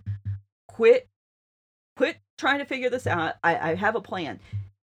doing. Quit trying to figure this out. I have a plan.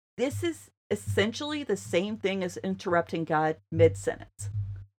 This is essentially the same thing as interrupting God mid-sentence.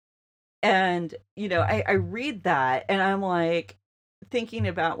 And, I read that and I'm like, thinking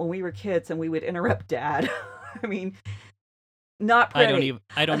about when we were kids and we would interrupt Dad. I mean, not pretty.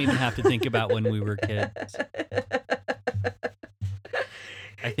 I don't even have to think about when we were kids.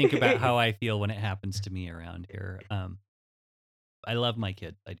 I think about how I feel when it happens to me around here. I love my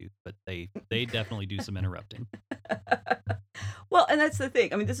kids, I do, but they definitely do some interrupting. Well, and that's the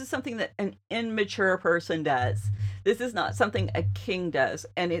thing. I mean, this is something that an immature person does. This is not something a king does,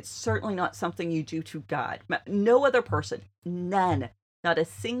 and it's certainly not something you do to God. No other person, none, not a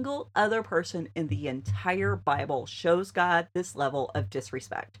single other person in the entire Bible shows God this level of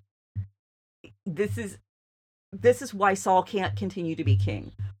disrespect. This is why Saul can't continue to be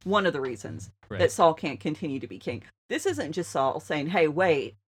king. One of the reasons that Saul can't continue to be king. This isn't just Saul saying, hey,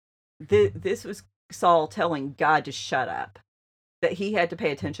 wait. This was Saul telling God to shut up, that he had to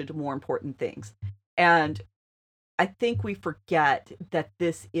pay attention to more important things. And I think we forget that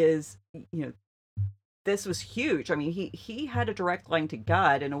this is, this was huge. I mean, he had a direct line to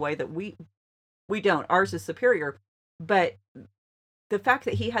God in a way that we don't. Ours is superior. But the fact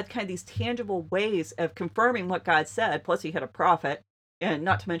that he had kind of these tangible ways of confirming what God said, plus he had a prophet, and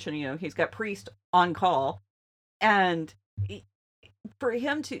not to mention, he's got priest on call. And for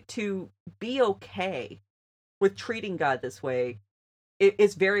him to be okay with treating God this way,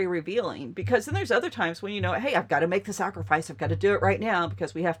 it's very revealing, because then there's other times when, hey, I've got to make the sacrifice. I've got to do it right now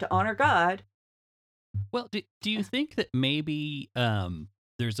because we have to honor God. Well, do you think that maybe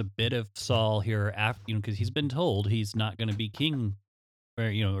there's a bit of Saul here after, because he's been told he's not going to be king, or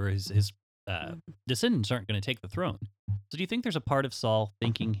his descendants aren't going to take the throne. So do you think there's a part of Saul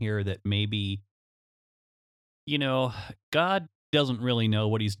thinking here that maybe, God doesn't really know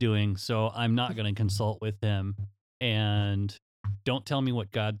what he's doing, so I'm not going to consult with him, and don't tell me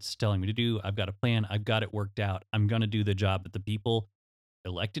what God's telling me to do. I've got a plan. I've got it worked out. I'm going to do the job that the people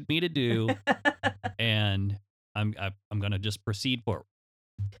elected me to do, and I'm going to just proceed forward.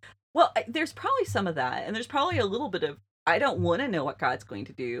 Well, there's probably some of that, and there's probably a little bit of, I don't want to know what God's going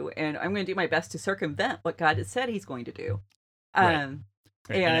to do, and I'm going to do my best to circumvent what God has said he's going to do. Right.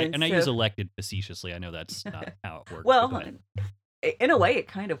 And I use elected facetiously. I know that's not how it works. Well, in a way, it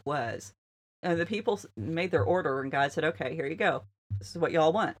kind of was. The people made their order, and God said, okay, here you go. This is what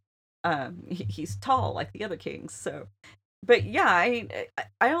y'all want. He's tall like the other kings. So but yeah, I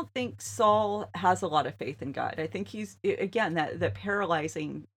don't think Saul has a lot of faith in God. I think he's again that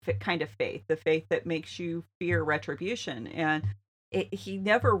paralyzing kind of faith, the faith that makes you fear retribution, and he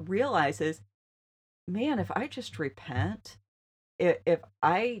never realizes, man, if I just repent, if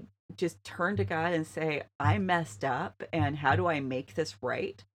I just turn to God and say I messed up, and how do I make this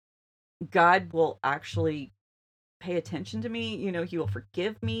right? God will actually pay attention to me. He will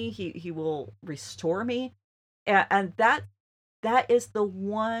forgive me. He will restore me, and that is the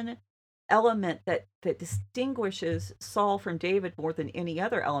one element that distinguishes Saul from David more than any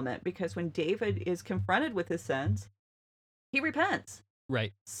other element, because when David is confronted with his sins, he repents.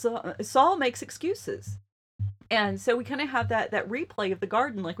 Right. So Saul makes excuses. And so we kind of have that replay of the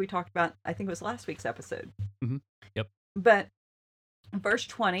garden like we talked about, I think it was last week's episode. Mm-hmm. Yep. But verse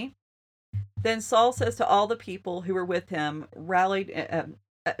 20, then Saul says to all the people who were with him, Then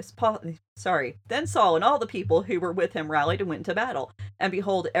Saul and all the people who were with him rallied and went into battle. And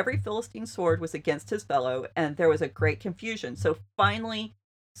behold, every Philistine sword was against his fellow, and there was a great confusion. So finally,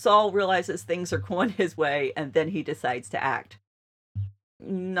 Saul realizes things are going his way, and then he decides to act.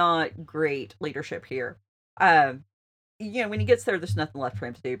 Not great leadership here. When he gets there, there's nothing left for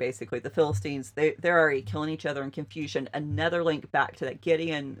him to do, basically. The Philistines, they're already killing each other in confusion. Another link back to that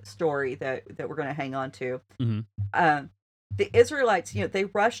Gideon story that we're going to hang on to. Mm-hmm. The Israelites, they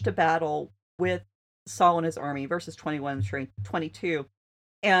rushed to battle with Saul and his army, verses 21 through 22.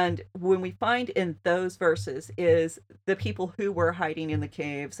 And when we find in those verses is the people who were hiding in the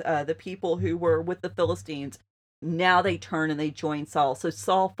caves, the people who were with the Philistines, now they turn and they join Saul. So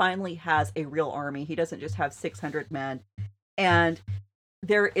Saul finally has a real army. He doesn't just have 600 men. And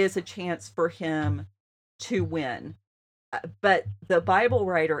there is a chance for him to win. But the Bible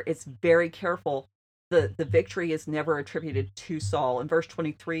writer is very careful. The victory is never attributed to Saul. In verse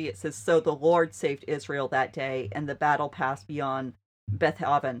 23, it says, so the Lord saved Israel that day, and the battle passed beyond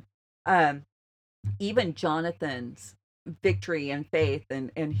Beth-aven. Even Jonathan's victory and faith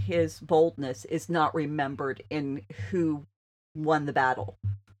and his boldness is not remembered in who won the battle.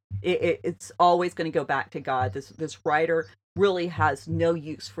 It's always going to go back to God. This writer really has no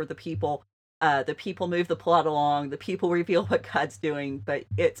use for the people. The people move the plot along. The people reveal what God's doing, but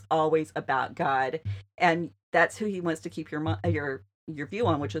it's always about God, and that's who He wants to keep your view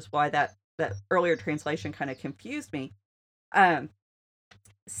on, which is why that earlier translation kind of confused me.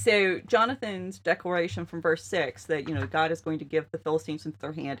 So Jonathan's declaration from verse 6 that God is going to give the Philistines into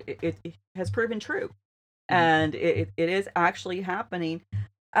their hand, it has proven true, and it is actually happening.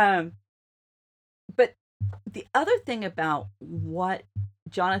 But the other thing about what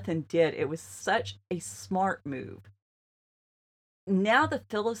Jonathan did, it was such a smart move. Now the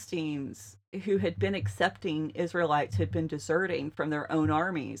Philistines, who had been accepting Israelites, had been deserting from their own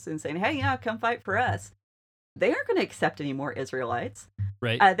armies and saying, hey, yeah, come fight for us. They aren't going to accept any more Israelites.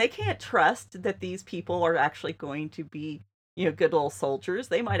 Right. They can't trust that these people are actually going to be, good little soldiers.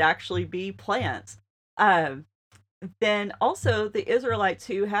 They might actually be plants. Then also the Israelites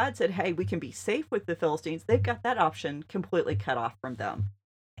who had said, hey, we can be safe with the Philistines, they've got that option completely cut off from them.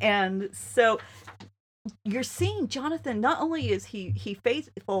 And so you're seeing Jonathan, not only is he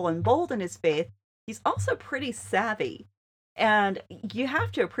faithful and bold in his faith, he's also pretty savvy. And you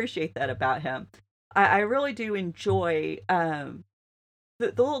have to appreciate that about him. I really do enjoy the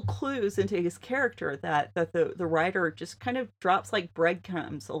little clues into his character that the writer just kind of drops like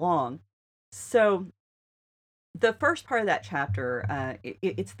breadcrumbs along. So the first part of that chapter,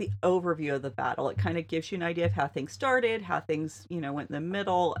 it's the overview of the battle. It kind of gives you an idea of how things started, how things, went in the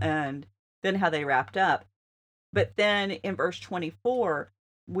middle, and then how they wrapped up. But then in verse 24,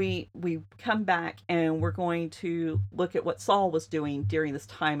 we come back and we're going to look at what Saul was doing during this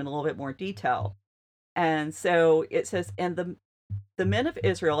time in a little bit more detail. And so it says, and the men of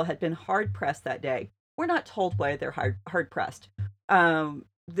Israel had been hard pressed that day. We're not told why they're hard pressed.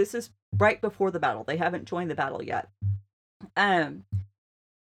 This is right before the battle. They haven't joined the battle yet.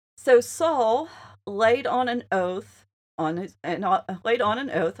 So Saul laid on an oath on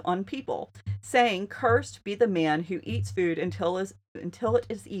people, saying, "Cursed be the man who eats food until it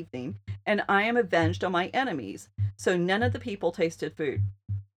is evening, and I am avenged on my enemies." So none of the people tasted food.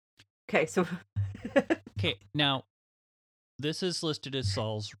 Okay, so okay, now this is listed as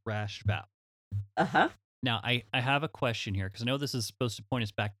Saul's rash vow. Uh-huh. Now, I have a question here, because I know this is supposed to point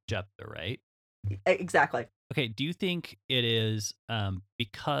us back to Jephthah, right? Exactly. Okay, do you think it is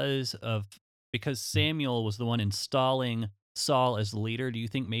because Samuel was the one installing Saul as leader? Do you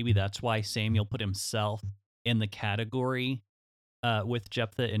think maybe that's why Samuel put himself in the category with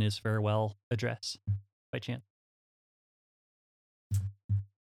Jephthah in his farewell address, by chance?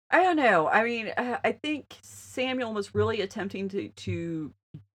 I don't know. I mean, I think Samuel was really attempting to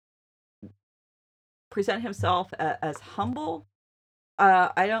present himself as humble.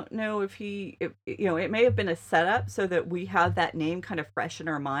 I don't know if it may have been a setup so that we have that name kind of fresh in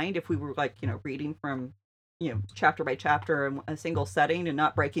our mind if we were like, reading from, chapter by chapter in a single setting and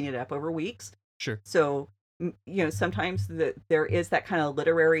not breaking it up over weeks. Sure. So, sometimes there is that kind of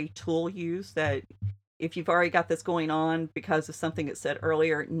literary tool used that if you've already got this going on because of something that said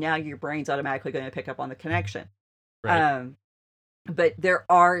earlier, now your brain's automatically going to pick up on the connection. Right. But there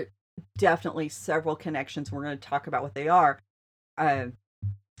are definitely several connections. We're going to talk about what they are.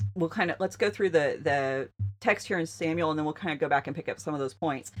 Let's go through the text here in Samuel, and then we'll kind of go back and pick up some of those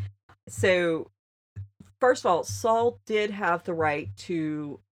points. So, first of all, Saul did have the right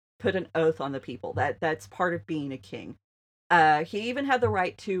to put an oath on the people. That's part of being a king. He even had the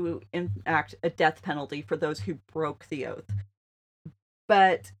right to enact a death penalty for those who broke the oath.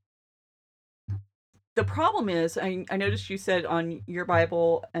 But the problem is, I noticed you said on your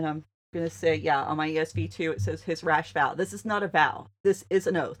Bible, and I'm going to say, on my ESV too, it says his rash vow. This is not a vow. This is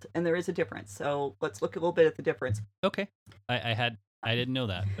an oath, and there is a difference. So let's look a little bit at the difference. Okay. I didn't know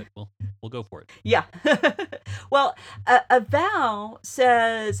that, but we'll go for it. Yeah. Well, a vow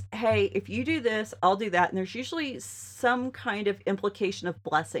says, hey, if you do this, I'll do that. And there's usually some kind of implication of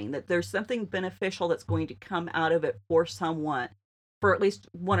blessing, that there's something beneficial that's going to come out of it for someone, for at least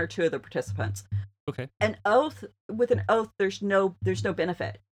one or two of the participants. Okay. With an oath, there's no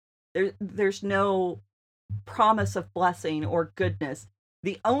benefit. There's no promise of blessing or goodness.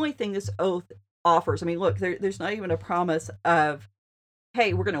 The only thing this oath offers, I mean, look, there's not even a promise of,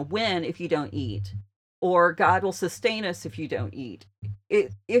 hey, we're going to win if you don't eat, or God will sustain us if you don't eat.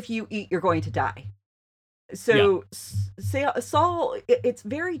 If you eat, you're going to die. So Saul, it's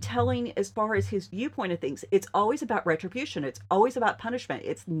very telling as far as his viewpoint of things. It's always about retribution. It's always about punishment.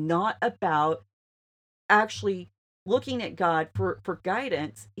 It's not about actually looking at God for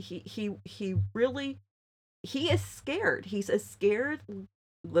guidance. He is scared. He's a scared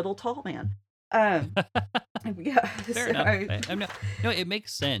little tall man. Yeah. Fair enough. No, it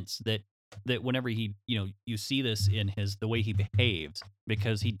makes sense that whenever he, you see this in the way he behaves,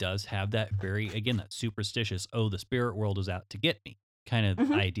 because he does have that that superstitious, the spirit world is out to get me kind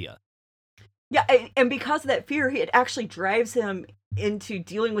of idea. Yeah, and because of that fear, it actually drives him into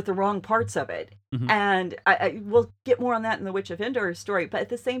dealing with the wrong parts of it. And I will get more on that in the Witch of Endor story. But at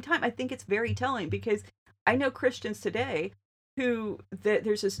the same time, I think it's very telling, because I know Christians today who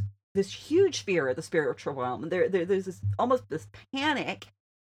there's this huge fear of the spiritual realm. There's almost this panic,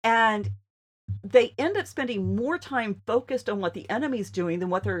 and they end up spending more time focused on what the enemy's doing than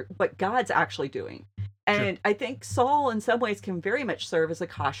what God's actually doing. And sure. I think Saul in some ways can very much serve as a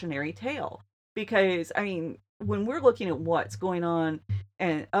cautionary tale, because I mean, when we're looking at what's going on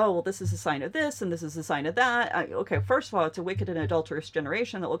and, this is a sign of this and this is a sign of that. Okay, first of all, it's a wicked and adulterous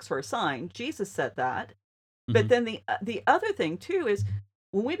generation that looks for a sign. Jesus said that. But then the other thing too is,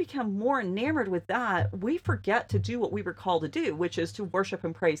 when we become more enamored with that, we forget to do what we were called to do, which is to worship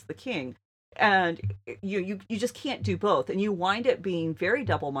and praise the King. And you just can't do both. And you wind up being very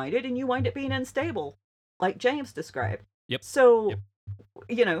double-minded, and you wind up being unstable, like James described. Yep. So,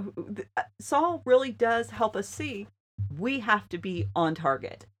 Saul really does help us see we have to be on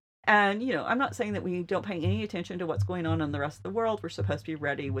target. And, I'm not saying that we don't pay any attention to what's going on in the rest of the world. We're supposed to be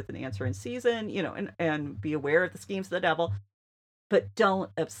ready with an answer in season, and be aware of the schemes of the devil. But don't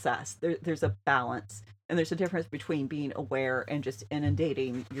obsess. There's a balance, and there's a difference between being aware and just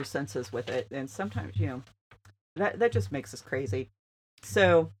inundating your senses with it. And sometimes, that just makes us crazy.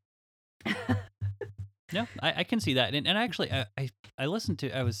 So, no, I can see that. And actually, I listened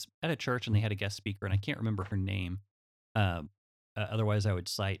to. I was at a church and they had a guest speaker, and I can't remember her name. Otherwise, I would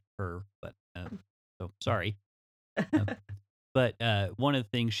cite her, but so sorry. But one of the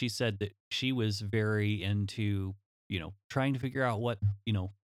things she said, that she was very into, trying to figure out what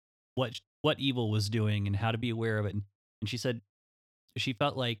evil was doing and how to be aware of it. And she said she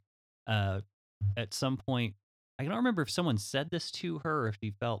felt like at some point, I don't remember if someone said this to her or if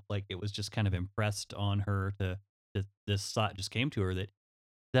she felt like it was just kind of impressed on her this thought just came to her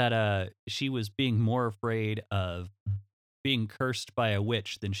that she was being more afraid of being cursed by a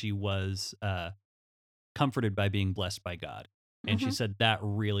witch than she was comforted by being blessed by God. And she said that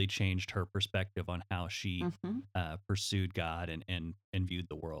really changed her perspective on how she pursued God and viewed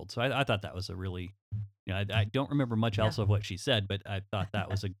the world. So I thought that was a really, I don't remember much else of what she said, but I thought that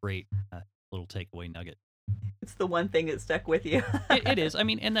was a great little takeaway nugget. It's the one thing that stuck with you. It is. I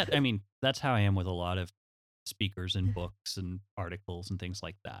mean, that's how I am with a lot of speakers and books and articles and things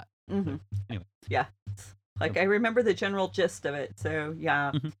like that. So, anyway. Yeah. Like, I remember the general gist of it. So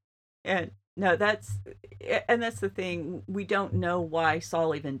yeah. Mhm. And no, that's the thing. We don't know why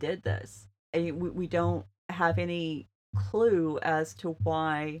Saul even did this. And we don't have any clue as to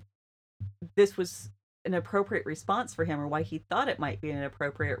why this was an appropriate response for him, or why he thought it might be an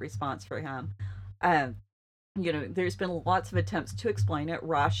appropriate response for him. Um, there's been lots of attempts to explain it.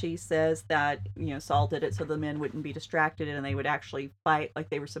 Rashi says that, Saul did it so the men wouldn't be distracted and they would actually fight like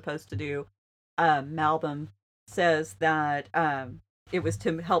they were supposed to do. Malbim says that it was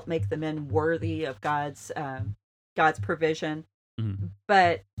to help make the men worthy of God's provision. Mm-hmm.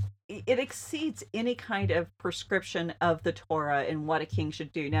 But it exceeds any kind of prescription of the Torah and what a king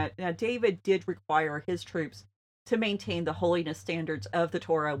should do. Now, David did require his troops to maintain the holiness standards of the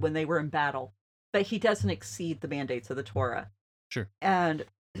Torah when they were in battle, but he doesn't exceed the mandates of the Torah. Sure. And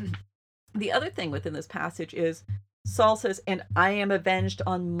the other thing within this passage is Saul says, "And I am avenged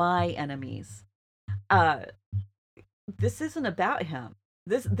on my enemies." This isn't about him.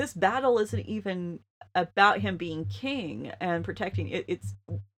 This battle isn't even about him being king and protecting it. It's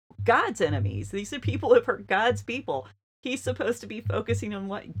God's enemies. These are people who are God's people. He's supposed to be focusing on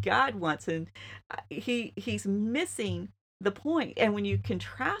what God wants, and he's missing the point. And when you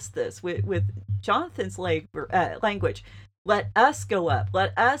contrast this with Jonathan's language, let us go up,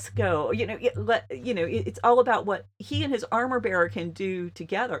 let us go. It's all about what he and his armor bearer can do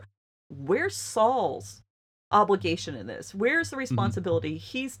together. Where's Saul's obligation in this? Where's the responsibility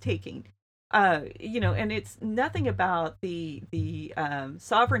he's taking? And it's nothing about the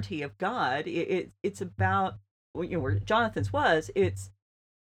sovereignty of God. It's about where Jonathan's was. It's,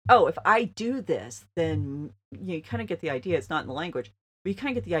 if I do this, then you kind of get the idea. It's not in the language, but you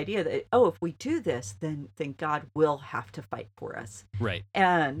kind of get the idea that if we do this, then God will have to fight for us. Right.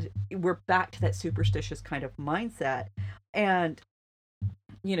 And we're back to that superstitious kind of mindset. And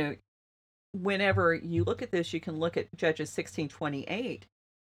whenever you look at this, you can look at Judges 16:28,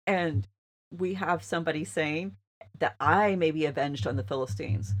 and we have somebody saying that I may be avenged on the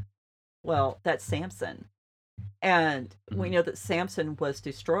Philistines. Well, that's Samson. And we know that Samson was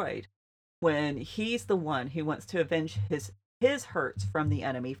destroyed when he's the one who wants to avenge his hurts from the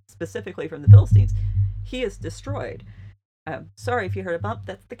enemy, specifically from the Philistines. He is destroyed. Sorry if you heard a bump,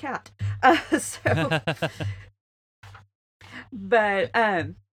 that's the cat. But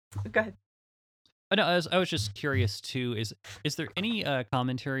go ahead. No, I was just curious too. Is there any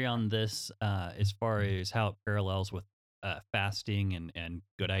commentary on this as far as how it parallels with fasting and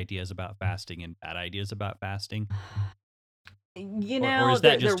good ideas about fasting and bad ideas about fasting? Or is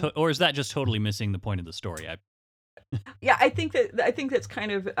that just totally missing the point of the story? Yeah, I think that's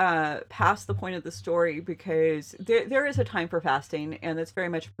kind of past the point of the story, because there is a time for fasting, and that's very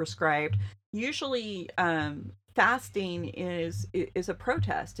much prescribed. Usually, fasting is a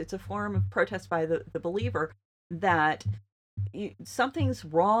protest. It's a form of protest by the believer that something's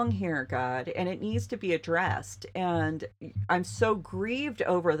wrong here, God, and it needs to be addressed. And I'm so grieved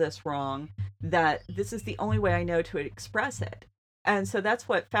over this wrong that this is the only way I know to express it. And so that's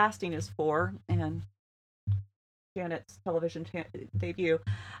what fasting is for. And Janet's television debut.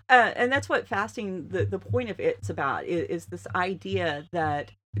 And that's what fasting, the point of it's about, is this idea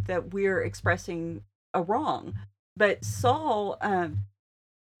that we're expressing a wrong. But Saul,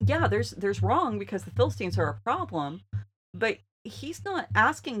 there's wrong because the Philistines are a problem, but he's not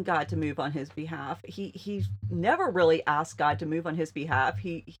asking God to move on his behalf. He's never really asked God to move on his behalf.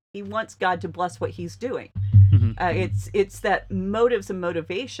 He wants God to bless what he's doing. It's that motives and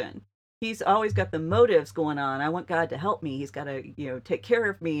motivation. He's always got the motives going on. I want God to help me. He's got to, take care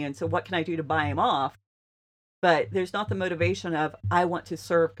of me. And so what can I do to buy him off? But there's not the motivation of, I want to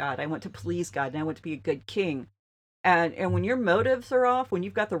serve God. I want to please God. And I want to be a good king. And when your motives are off, when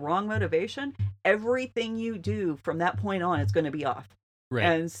you've got the wrong motivation, everything you do from that point on, it's going to be off. Right.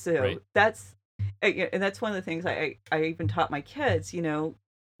 And so that's one of the things I even taught my kids,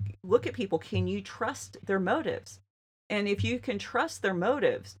 look at people. Can you trust their motives? And if you can trust their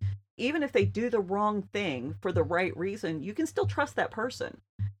motives, even if they do the wrong thing for the right reason, you can still trust that person.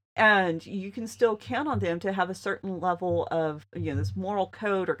 And you can still count on them to have a certain level of, this moral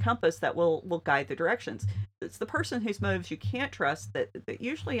code or compass that will guide the directions. It's the person whose motives you can't trust that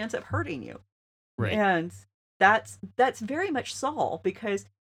usually ends up hurting you. Right. And that's very much Saul, because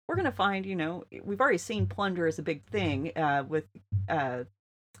we're going to find, we've already seen plunder as a big thing with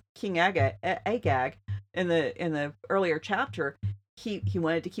King Agag in the earlier chapter. He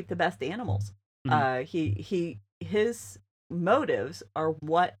wanted to keep the best animals. His motives are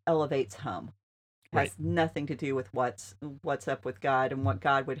what elevates him. Has nothing to do with what's up with God and what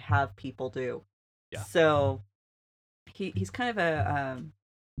God would have people do. Yeah. So he's kind of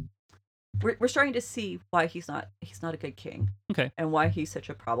we're starting to see why he's not a good king. Okay. And why he's such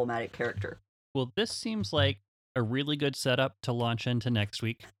a problematic character. Well, this seems like a really good setup to launch into next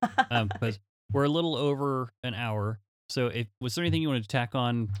week, because we're a little over an hour. So, was there anything you wanted to tack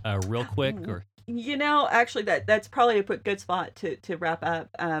on real quick, or? Actually, that's probably a good spot to wrap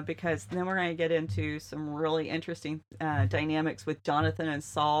up, because then we're going to get into some really interesting dynamics with Jonathan and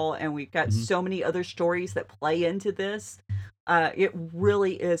Saul, and we've got so many other stories that play into this. It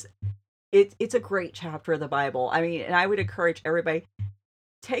really is. It's a great chapter of the Bible. I mean, and I would encourage everybody,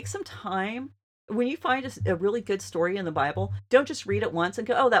 take some time. When you find a really good story in the Bible, don't just read it once and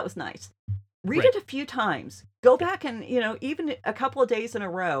go, oh, that was nice. Read it a few times. Go back and, even a couple of days in a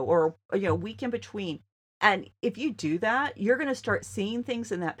row, or, a week in between. And if you do that, you're going to start seeing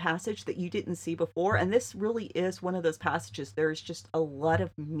things in that passage that you didn't see before. And this really is one of those passages. There's just a lot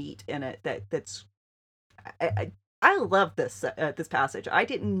of meat in it that's... I love this passage. I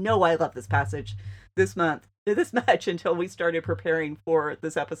didn't know I loved this passage this much until we started preparing for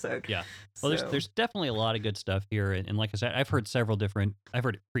this episode. Yeah. Well, there's definitely a lot of good stuff here, and like I said, I've heard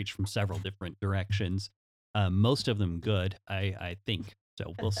it preached from several different directions. Most of them good, I think.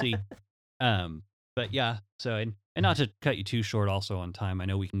 So we'll see. But yeah. So and not to cut you too short, also on time. I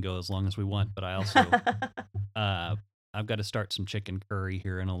know we can go as long as we want, but I also I've got to start some chicken curry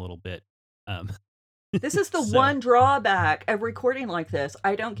here in a little bit. This is the one drawback of recording like this.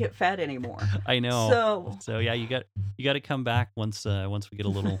 I don't get fed anymore. I know. So yeah, you got to come back once we get a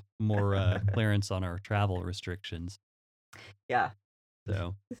little more clearance on our travel restrictions. Yeah.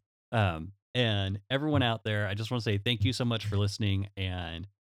 So, and everyone out there, I just want to say thank you so much for listening, and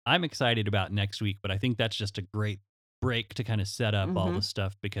I'm excited about next week. But I think that's just a great break to kind of set up all the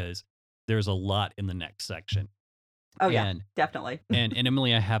stuff, because there's a lot in the next section. Oh yeah, definitely. and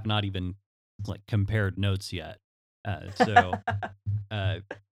Emily, I have not even compared notes yet. So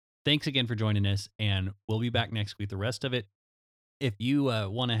thanks again for joining us, and we'll be back next week. The rest of it, if you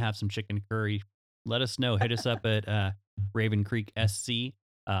want to have some chicken curry, let us know. Hit us up at Raven Creek SC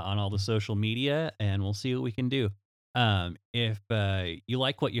on all the social media, and we'll see what we can do. If you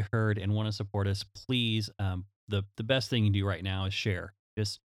like what you heard and want to support us, please, the best thing you can do right now is share.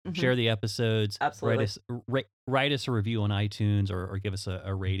 Just share the episodes. Absolutely. Write us a review on iTunes, or give us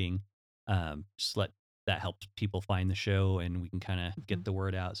a rating. Just that helps people find the show, and we can kind of get the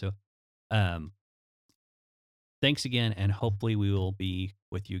word out. So, thanks again, and hopefully we will be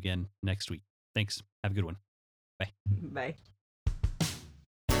with you again next week. Thanks. Have a good one. Bye. Bye.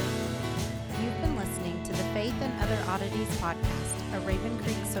 You've been listening to the Faith and Other Oddities podcast, a Raven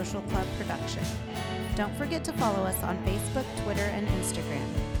Creek Social Club production. Don't forget to follow us on Facebook, Twitter, and Instagram.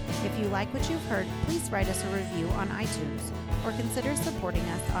 If you like what you've heard, please write us a review on iTunes, or consider supporting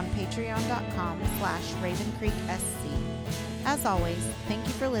us on patreon.com/RavenCreekSC. As always, thank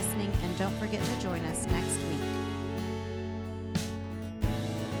you for listening, and don't forget to join us next week.